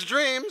 and his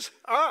dreams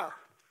are.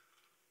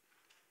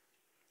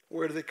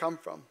 Where do they come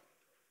from?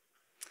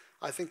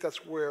 I think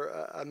that's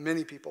where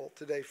many people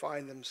today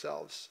find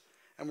themselves.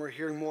 And we're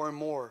hearing more and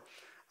more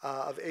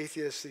of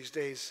atheists these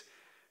days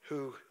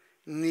who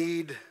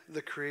need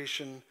the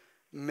creation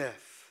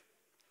myth.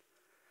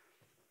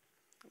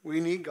 We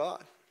need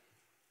God.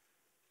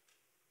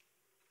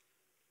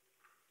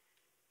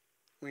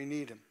 We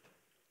need him.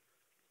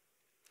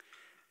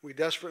 We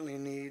desperately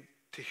need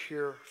to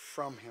hear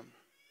from him.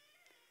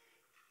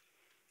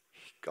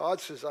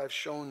 God says, "I've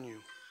shown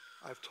you,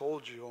 I've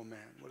told you, O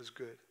man, what is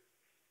good."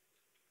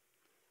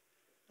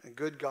 A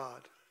good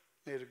God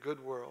made a good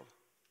world.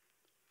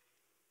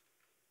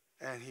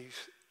 And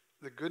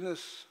the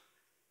goodness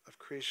of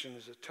creation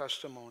is a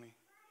testimony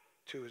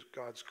to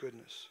God's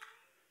goodness.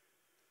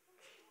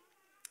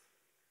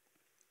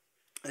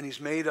 And he's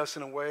made us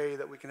in a way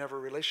that we can have a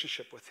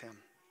relationship with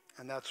him.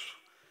 And that's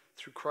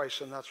through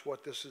Christ, and that's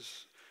what this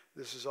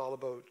is all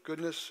about.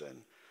 Goodness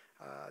and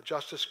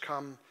justice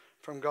come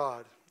from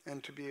God.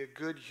 And to be a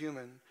good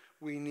human,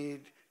 we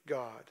need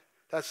God.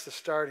 That's the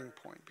starting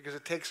point, because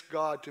it takes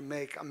God to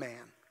make a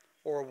man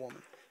or a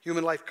woman.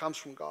 Human life comes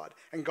from God,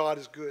 and God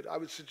is good. I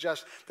would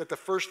suggest that the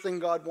first thing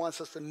God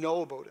wants us to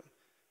know about him,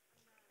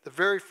 the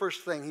very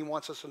first thing he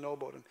wants us to know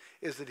about him,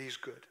 is that he's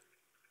good.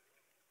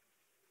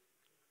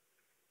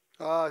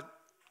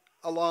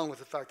 Along with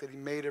the fact that he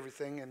made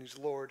everything and he's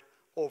Lord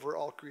over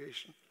all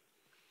creation.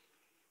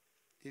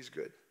 He's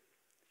good.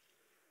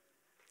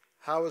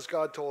 How has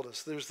God told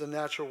us? There's the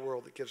natural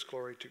world that gives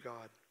glory to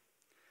God.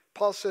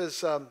 Paul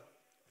says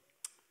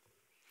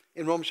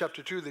in Romans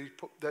chapter 2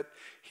 that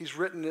he's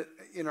written it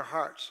in our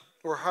hearts.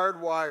 We're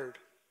hardwired.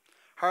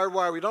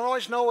 We don't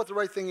always know what the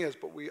right thing is,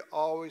 but we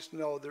always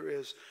know there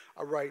is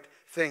a right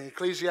thing.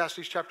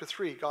 Ecclesiastes chapter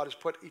 3, God has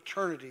put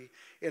eternity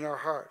in our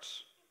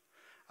hearts.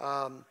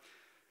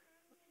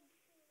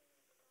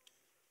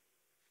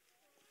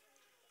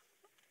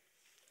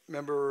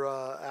 Remember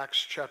Acts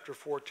chapter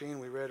 14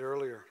 we read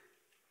earlier.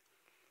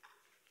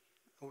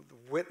 The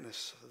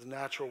witness of the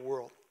natural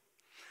world.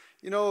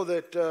 You know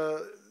that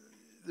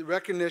the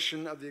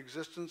recognition of the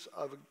existence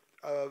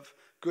of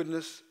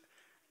goodness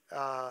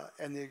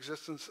and the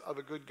existence of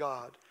a good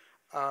God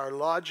are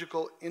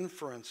logical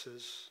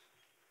inferences.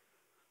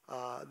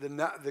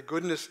 The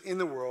goodness in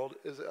the world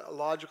is a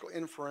logical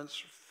inference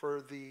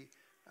for the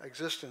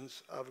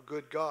existence of a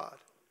good God.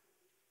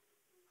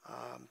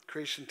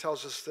 Creation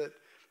tells us that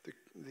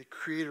the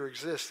Creator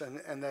exists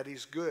and that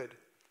he's good.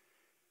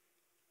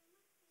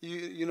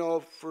 You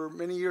know, for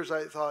many years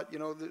I thought, you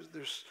know,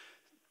 there's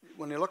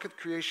when you look at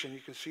creation,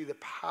 you can see the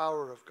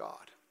power of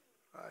God,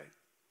 right?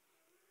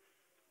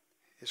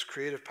 His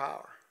creative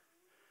power.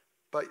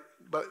 But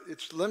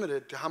it's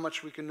limited to how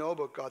much we can know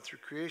about God through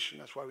creation.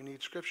 That's why we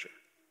need Scripture.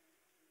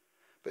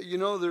 But you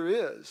know, there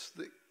is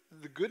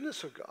the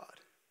goodness of God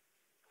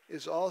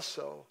is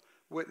also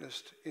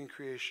witnessed in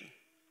creation.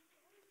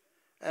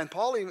 And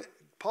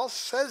Paul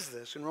says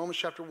this in Romans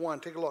chapter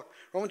 1. Take a look.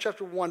 Romans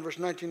chapter 1, verse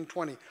 19 and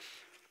 20.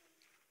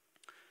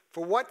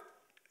 For what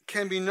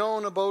can be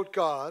known about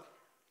God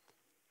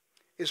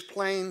is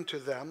plain to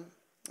them.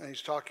 And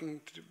he's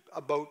talking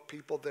about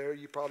people there.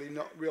 You probably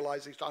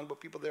realize he's talking about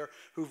people there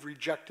who've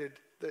rejected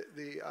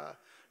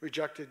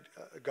rejected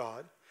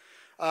God.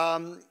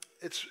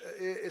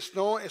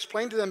 It's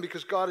plain to them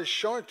because God has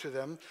shown it to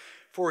them.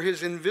 For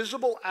his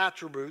invisible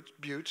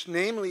attributes,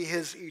 namely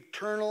his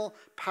eternal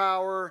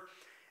power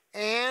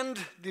and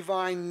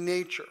divine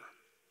nature,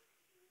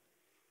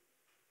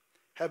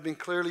 have been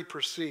clearly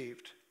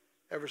perceived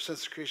ever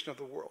since the creation of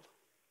the world.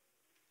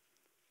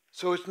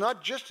 So it's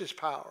not just his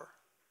power,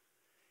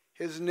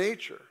 his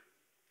nature.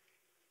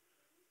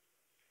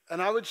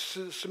 And I would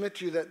submit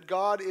to you that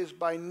God is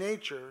by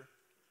nature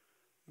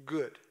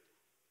good.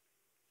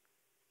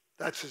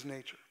 That's his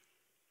nature.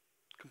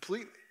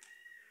 Completely.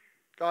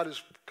 God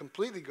is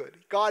completely good.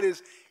 God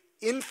is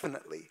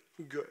infinitely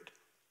good.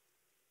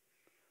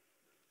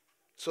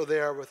 So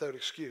they are without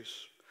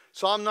excuse.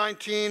 Psalm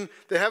 19,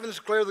 the heavens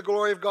declare the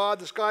glory of God.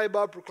 The sky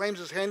above proclaims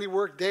his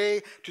handiwork.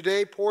 Day to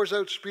day pours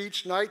out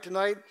speech. Night to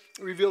night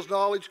reveals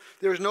knowledge.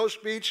 There is no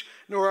speech,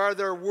 nor are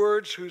there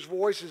words whose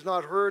voice is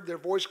not heard. Their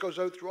voice goes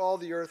out through all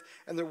the earth,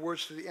 and their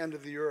words to the end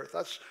of the earth.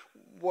 That's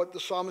what the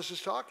psalmist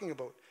is talking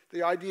about.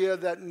 The idea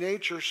that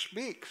nature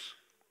speaks.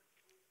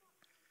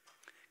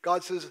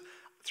 God says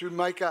through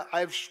Micah,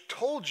 I've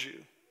told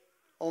you,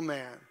 oh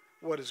man,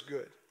 what is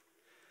good.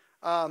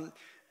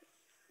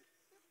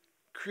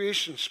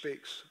 Creation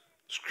speaks.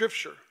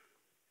 Scripture.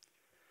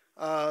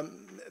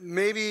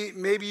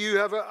 Maybe you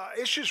have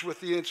issues with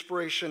the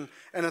inspiration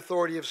and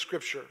authority of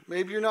Scripture.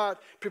 Maybe you're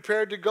not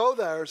prepared to go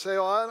there and say,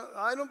 oh,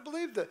 I don't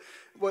believe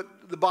what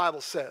the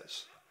Bible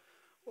says.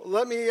 Well,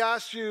 let me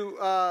ask you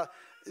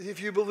if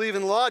you believe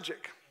in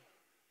logic.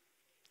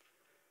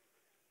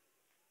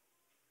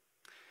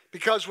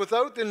 Because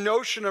without the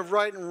notion of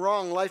right and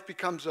wrong, life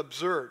becomes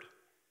absurd.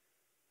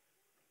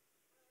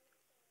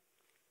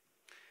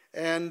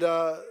 And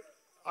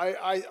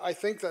I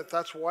think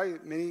that's why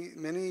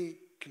many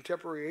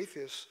contemporary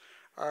atheists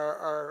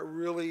are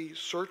really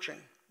searching.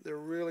 They're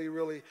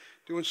really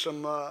doing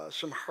some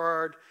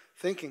hard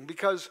thinking,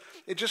 because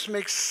it just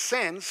makes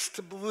sense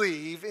to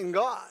believe in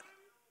God.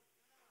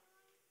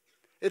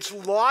 It's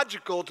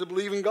logical to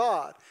believe in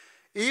God,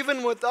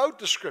 even without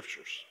the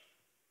Scriptures.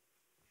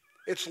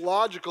 It's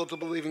logical to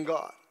believe in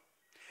God.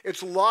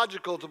 It's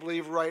logical to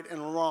believe right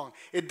and wrong.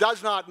 It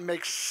does not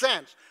make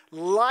sense.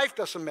 Life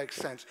doesn't make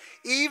sense.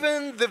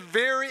 Even the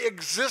very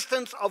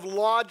existence of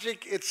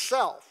logic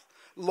itself.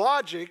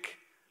 Logic,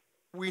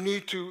 we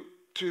need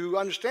to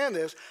understand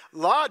this,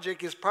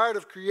 logic is part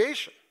of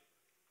creation.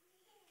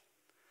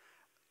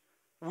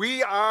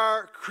 We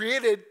are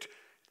created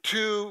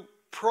to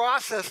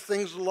process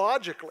things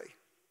logically.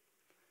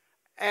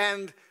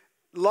 And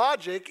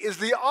logic is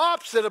the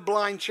opposite of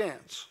blind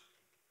chance.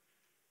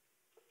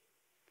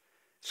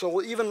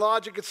 So even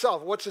logic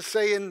itself, what's it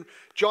say in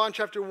John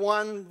chapter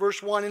 1,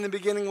 verse 1, in the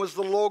beginning was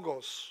the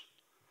Logos,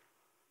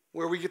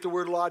 where we get the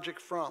word logic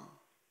from.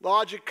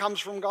 Logic comes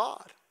from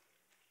God.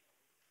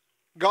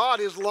 God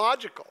is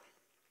logical.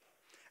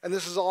 And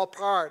this is all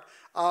part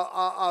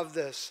of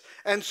this.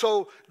 And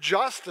so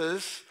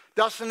justice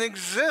doesn't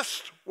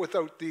exist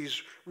without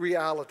these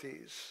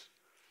realities.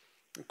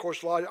 Of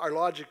course, our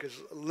logic is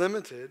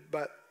limited,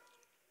 but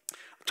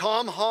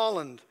Tom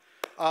Holland,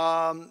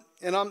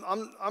 and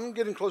I'm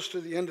getting close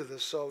to the end of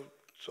this, so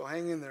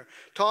hang in there.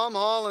 Tom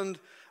Holland,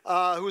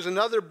 who's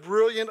another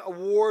brilliant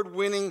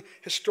award-winning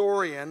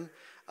historian,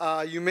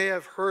 you may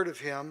have heard of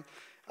him,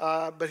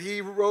 but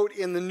he wrote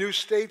in the New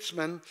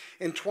Statesman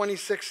in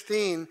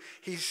 2016,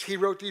 he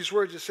wrote these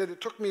words. He said,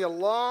 it took me a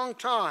long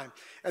time.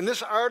 And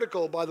this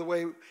article, by the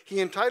way,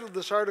 he entitled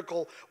this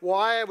article,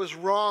 Why I Was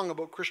Wrong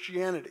About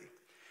Christianity.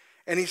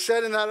 And he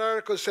said in that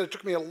article, he said, it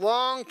took me a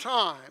long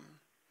time.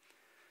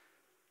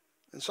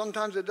 And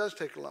sometimes it does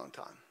take a long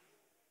time.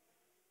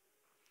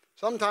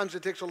 Sometimes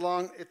it takes a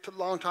long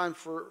time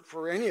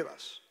for any of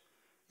us.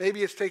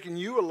 Maybe it's taken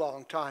you a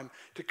long time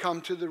to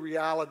come to the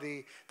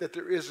reality that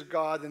there is a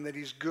God and that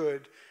he's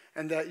good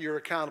and that you're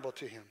accountable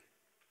to him.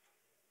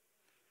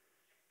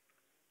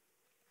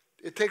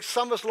 It takes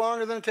some of us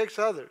longer than it takes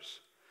others.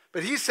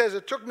 But he says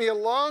it took me a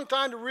long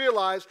time to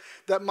realize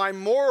that my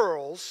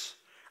morals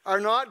are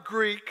not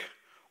Greek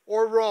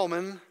or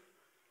Roman,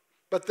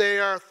 but they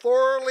are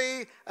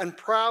thoroughly and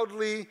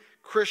proudly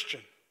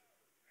Christian.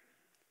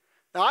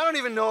 Now, I don't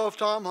even know if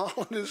Tom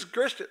Holland is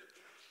Christian.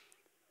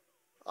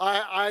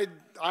 I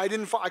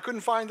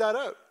couldn't find that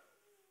out.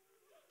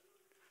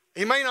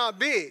 He may not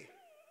be.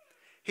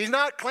 He's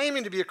not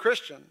claiming to be a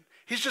Christian.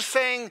 He's just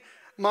saying,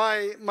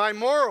 my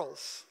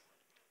morals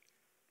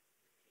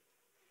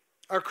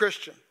are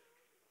Christian.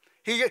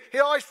 He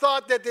always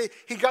thought that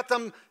he got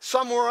them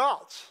somewhere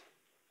else.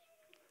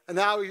 And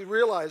now he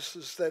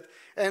realizes that,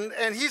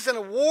 and he's an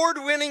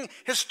award-winning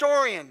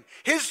historian.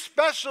 His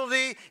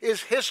specialty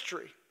is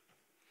history.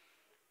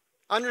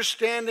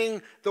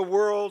 Understanding the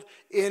world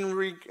in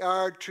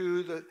regard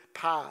to the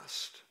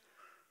past,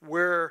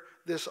 where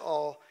this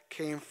all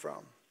came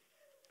from.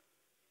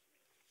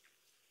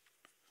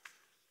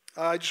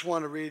 I just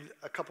want to read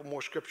a couple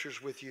more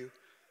scriptures with you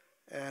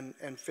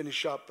and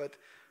finish up. But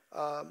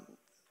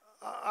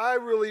I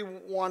really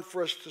want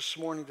for us this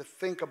morning to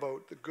think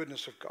about the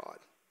goodness of God.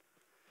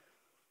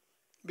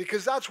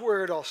 Because that's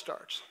where it all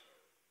starts.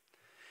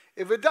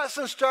 If it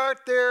doesn't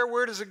start there,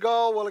 where does it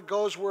go? Well, it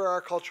goes where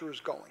our culture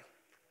is going.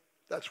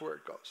 That's where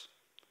it goes.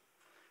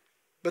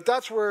 But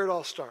that's where it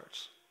all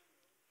starts.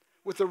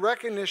 With the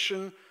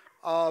recognition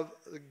of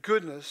the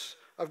goodness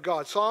of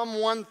God. Psalm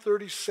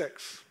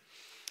 136.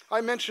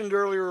 I mentioned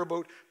earlier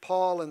about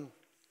Paul and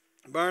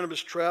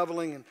Barnabas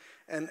traveling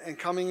and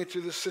coming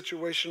into this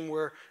situation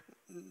where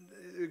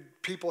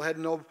people had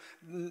no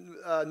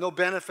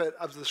benefit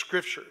of the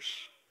scriptures.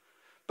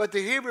 But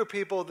the Hebrew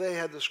people, they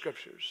had the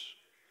scriptures.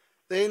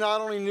 They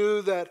not only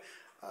knew that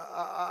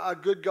a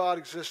good God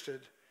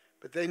existed,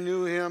 but they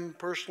knew him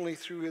personally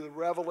through the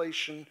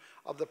revelation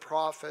of the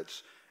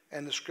prophets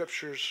and the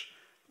scriptures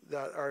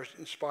that are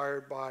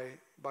inspired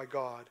by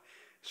God.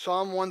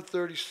 Psalm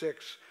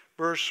 136,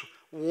 verse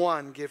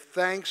 1, give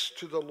thanks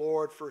to the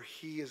Lord, for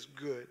he is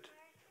good.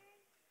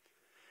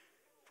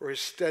 For his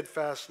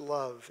steadfast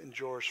love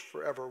endures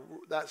forever.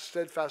 That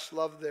steadfast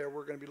love there,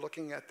 we're going to be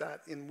looking at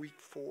that in week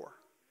 4.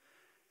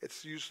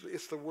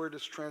 It's the word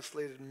that's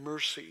translated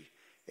mercy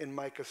in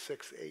Micah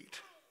 6:8.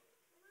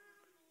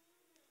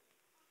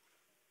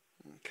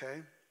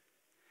 Okay.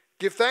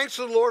 Give thanks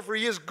to the Lord, for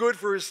he is good,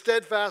 for his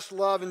steadfast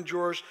love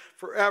endures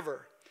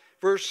forever.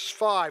 Verse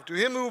 5, to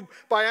him who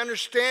by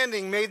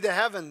understanding made the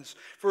heavens,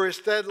 for his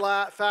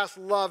steadfast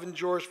love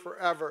endures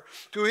forever.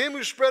 To him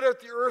who spread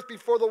out the earth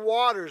before the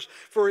waters,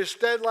 for his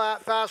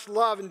steadfast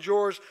love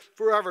endures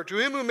forever. To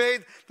him who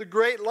made the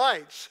great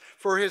lights,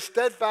 for his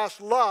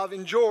steadfast love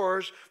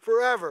endures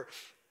forever.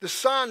 The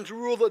sun to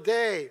rule the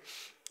day,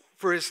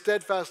 for his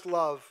steadfast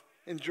love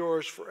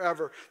endures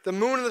forever. The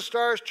moon and the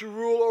stars to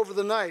rule over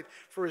the night,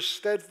 for his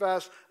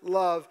steadfast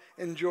love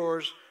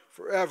endures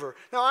forever.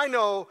 Now, I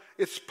know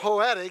it's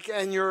poetic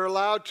and you're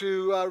allowed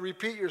to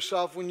repeat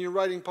yourself when you're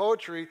writing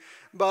poetry,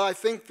 but I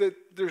think that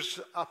there's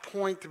a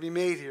point to be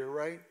made here,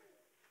 right?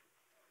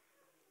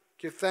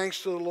 Give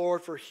thanks to the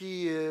Lord, for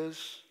he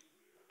is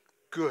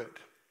good.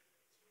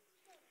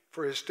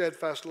 For his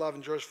steadfast love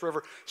endures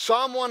forever.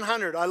 Psalm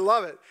 100, I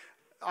love it.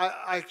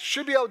 I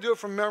should be able to do it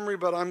from memory,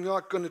 but I'm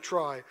not going to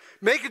try.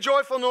 Make a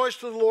joyful noise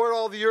to the Lord,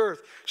 all the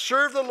earth.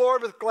 Serve the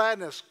Lord with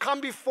gladness. Come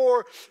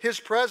before his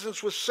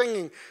presence with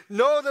singing.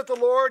 Know that the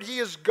Lord, he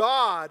is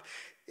God.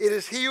 It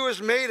is he who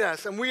has made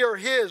us, and we are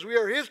his. We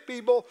are his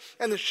people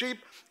and the sheep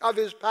of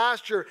his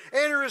pasture.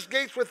 Enter his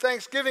gates with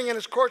thanksgiving and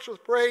his courts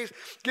with praise.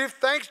 Give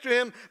thanks to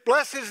him.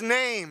 Bless his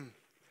name.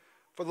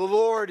 For the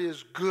Lord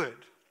is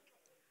good.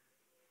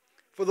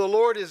 For the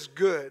Lord is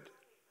good.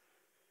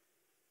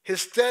 His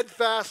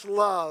steadfast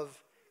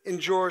love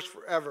endures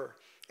forever,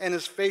 and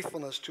his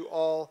faithfulness to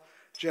all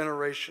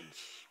generations.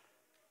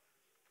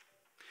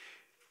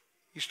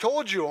 He's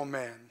told you, O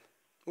man,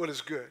 what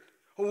is good.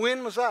 Well,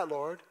 when was that,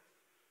 Lord?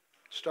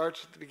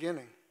 Starts at the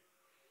beginning.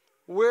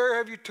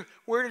 Where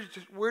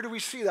do we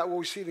see that? Well,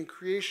 we see it in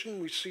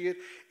creation. We see it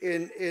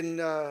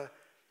in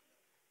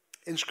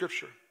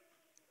Scripture.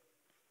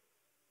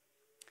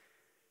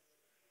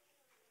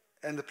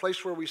 And the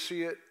place where we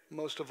see it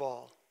most of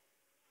all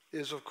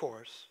is, of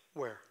course,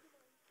 where?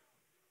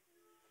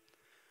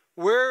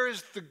 Where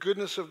is the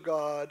goodness of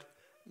God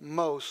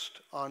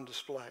most on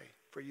display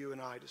for you and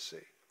I to see?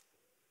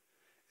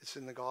 It's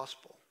in the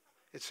gospel.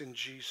 It's in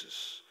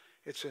Jesus.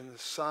 It's in the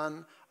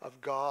Son of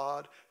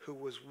God who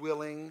was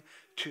willing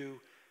to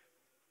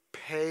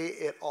pay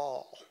it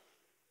all.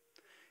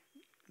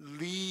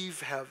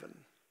 Leave heaven.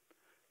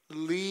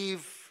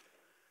 Leave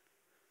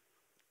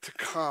to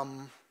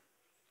come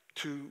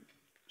to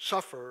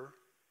suffer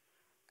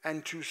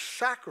and to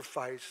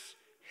sacrifice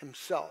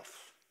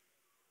himself.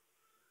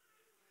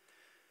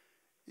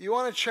 You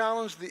want to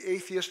challenge the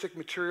atheistic,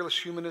 materialist,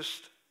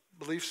 humanist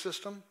belief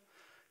system?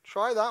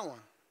 Try that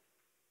one.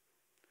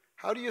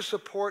 How do you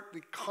support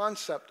the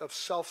concept of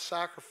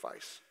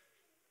self-sacrifice?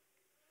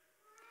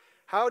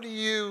 How do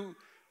you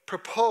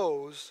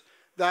propose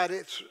that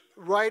it's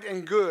right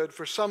and good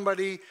for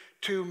somebody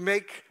to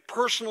make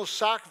personal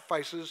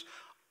sacrifices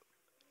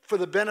for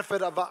the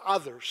benefit of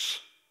others?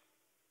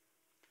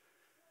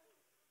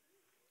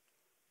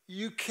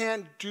 You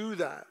can't do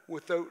that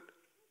without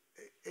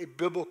a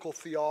biblical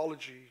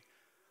theology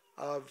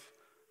of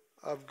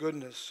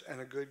goodness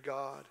and a good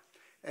God.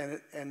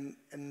 And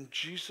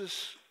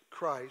Jesus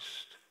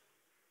Christ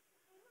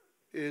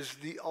is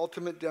the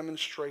ultimate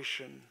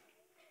demonstration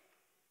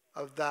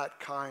of that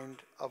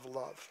kind of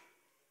love,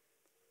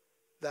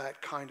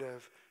 that kind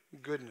of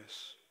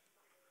goodness.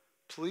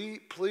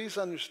 please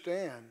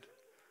understand,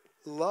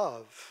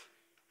 love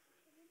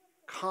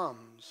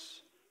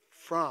comes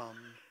from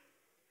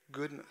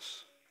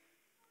goodness.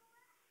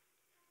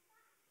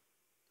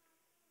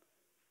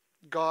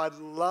 God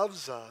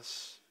loves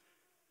us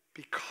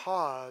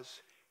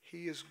because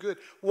he is good.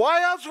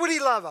 Why else would he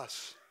love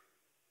us?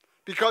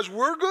 Because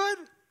we're good?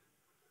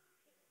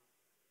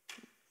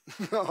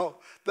 No,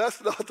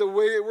 that's not the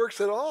way it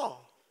works at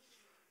all.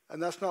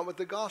 And that's not what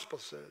the gospel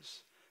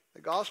says.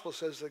 The gospel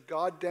says that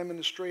God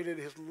demonstrated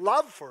his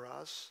love for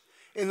us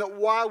in that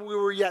while we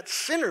were yet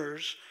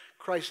sinners,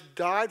 Christ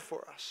died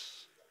for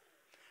us.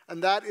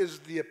 And that is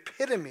the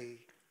epitome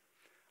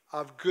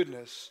of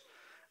goodness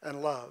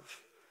and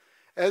love.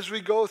 As we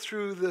go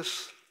through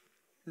this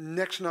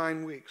next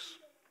 9 weeks,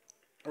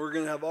 we're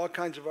going to have all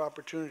kinds of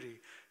opportunity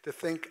to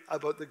think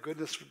about the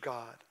goodness of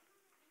God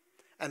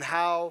and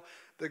how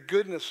the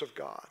goodness of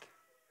God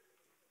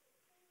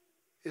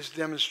is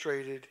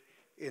demonstrated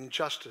in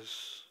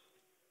justice,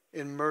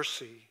 in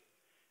mercy,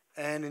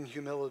 and in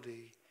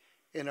humility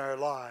in our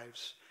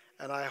lives.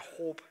 And I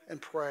hope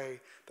and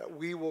pray that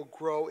we will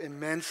grow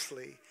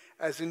immensely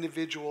as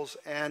individuals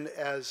and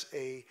as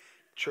a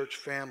church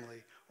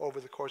family over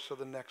the course of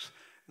the next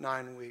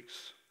 9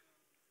 weeks.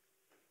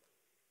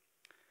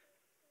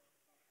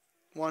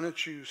 Why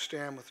don't you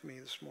stand with me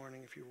this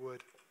morning, if you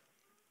would?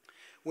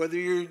 Whether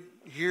you're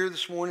here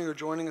this morning or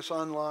joining us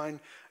online,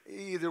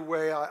 either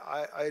way,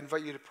 I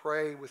invite you to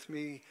pray with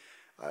me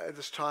at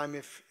this time,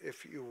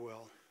 if you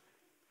will.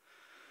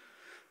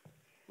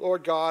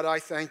 Lord God, I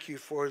thank you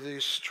for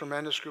this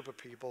tremendous group of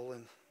people,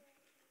 and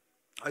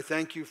I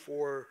thank you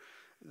for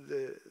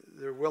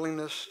their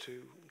willingness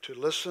to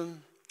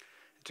listen,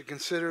 to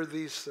consider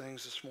these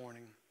things this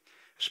morning.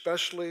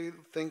 Especially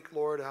think,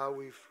 Lord, how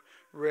we've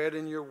read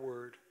in your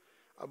word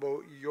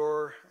about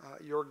your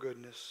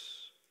goodness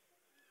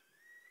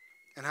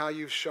and how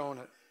you've shown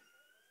it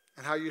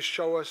and how you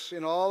show us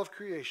in all of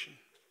creation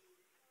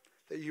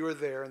that you are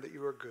there and that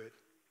you are good.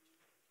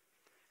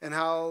 And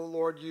how,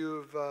 Lord,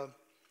 you've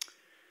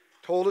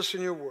told us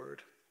in your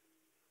word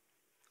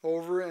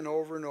over and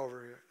over and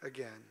over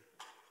again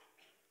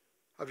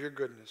of your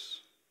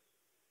goodness.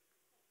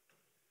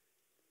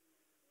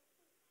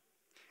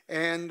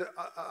 And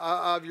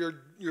of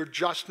your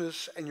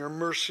justness and your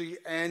mercy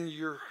and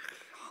your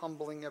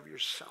humbling of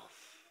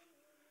yourself.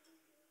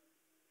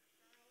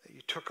 That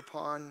you took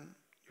upon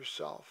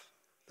yourself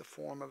the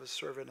form of a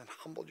servant and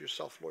humbled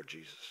yourself, Lord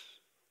Jesus,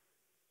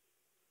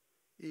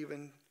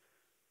 even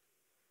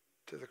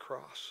to the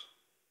cross.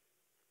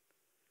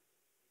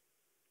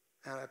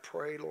 And I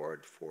pray,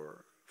 Lord,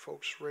 for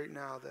folks right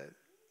now that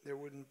there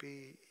wouldn't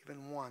be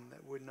even one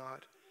that would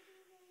not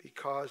be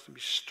caused and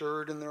be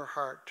stirred in their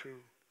heart to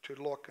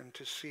look and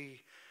to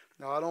see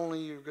not only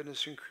your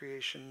goodness in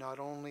creation, not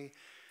only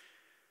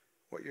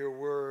what your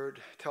word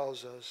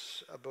tells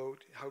us about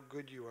how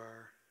good you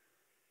are,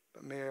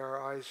 but may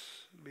our eyes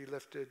be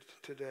lifted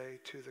today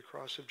to the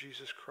cross of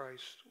Jesus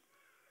Christ,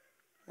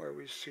 where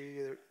we see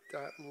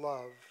that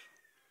love,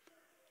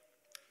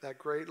 that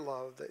great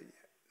love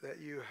that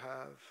you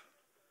have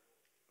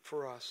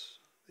for us,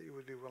 that you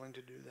would be willing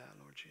to do that,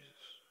 Lord Jesus,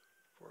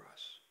 for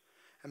us.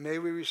 And may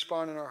we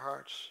respond in our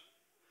hearts.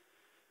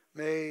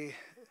 May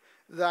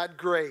that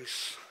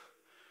grace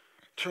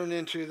turn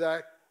into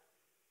that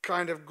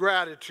kind of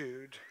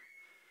gratitude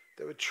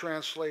that would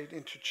translate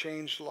into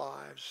changed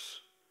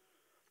lives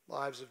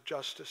of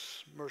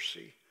justice,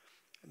 mercy,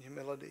 and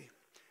humility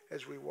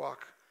as we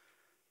walk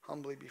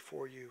humbly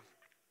before you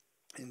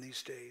in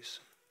these days.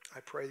 I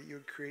pray that you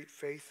would create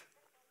faith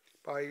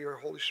by your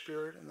Holy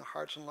Spirit in the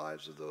hearts and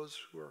lives of those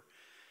who are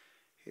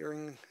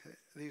hearing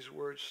these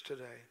words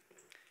today.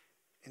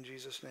 In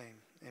Jesus'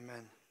 name,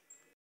 amen.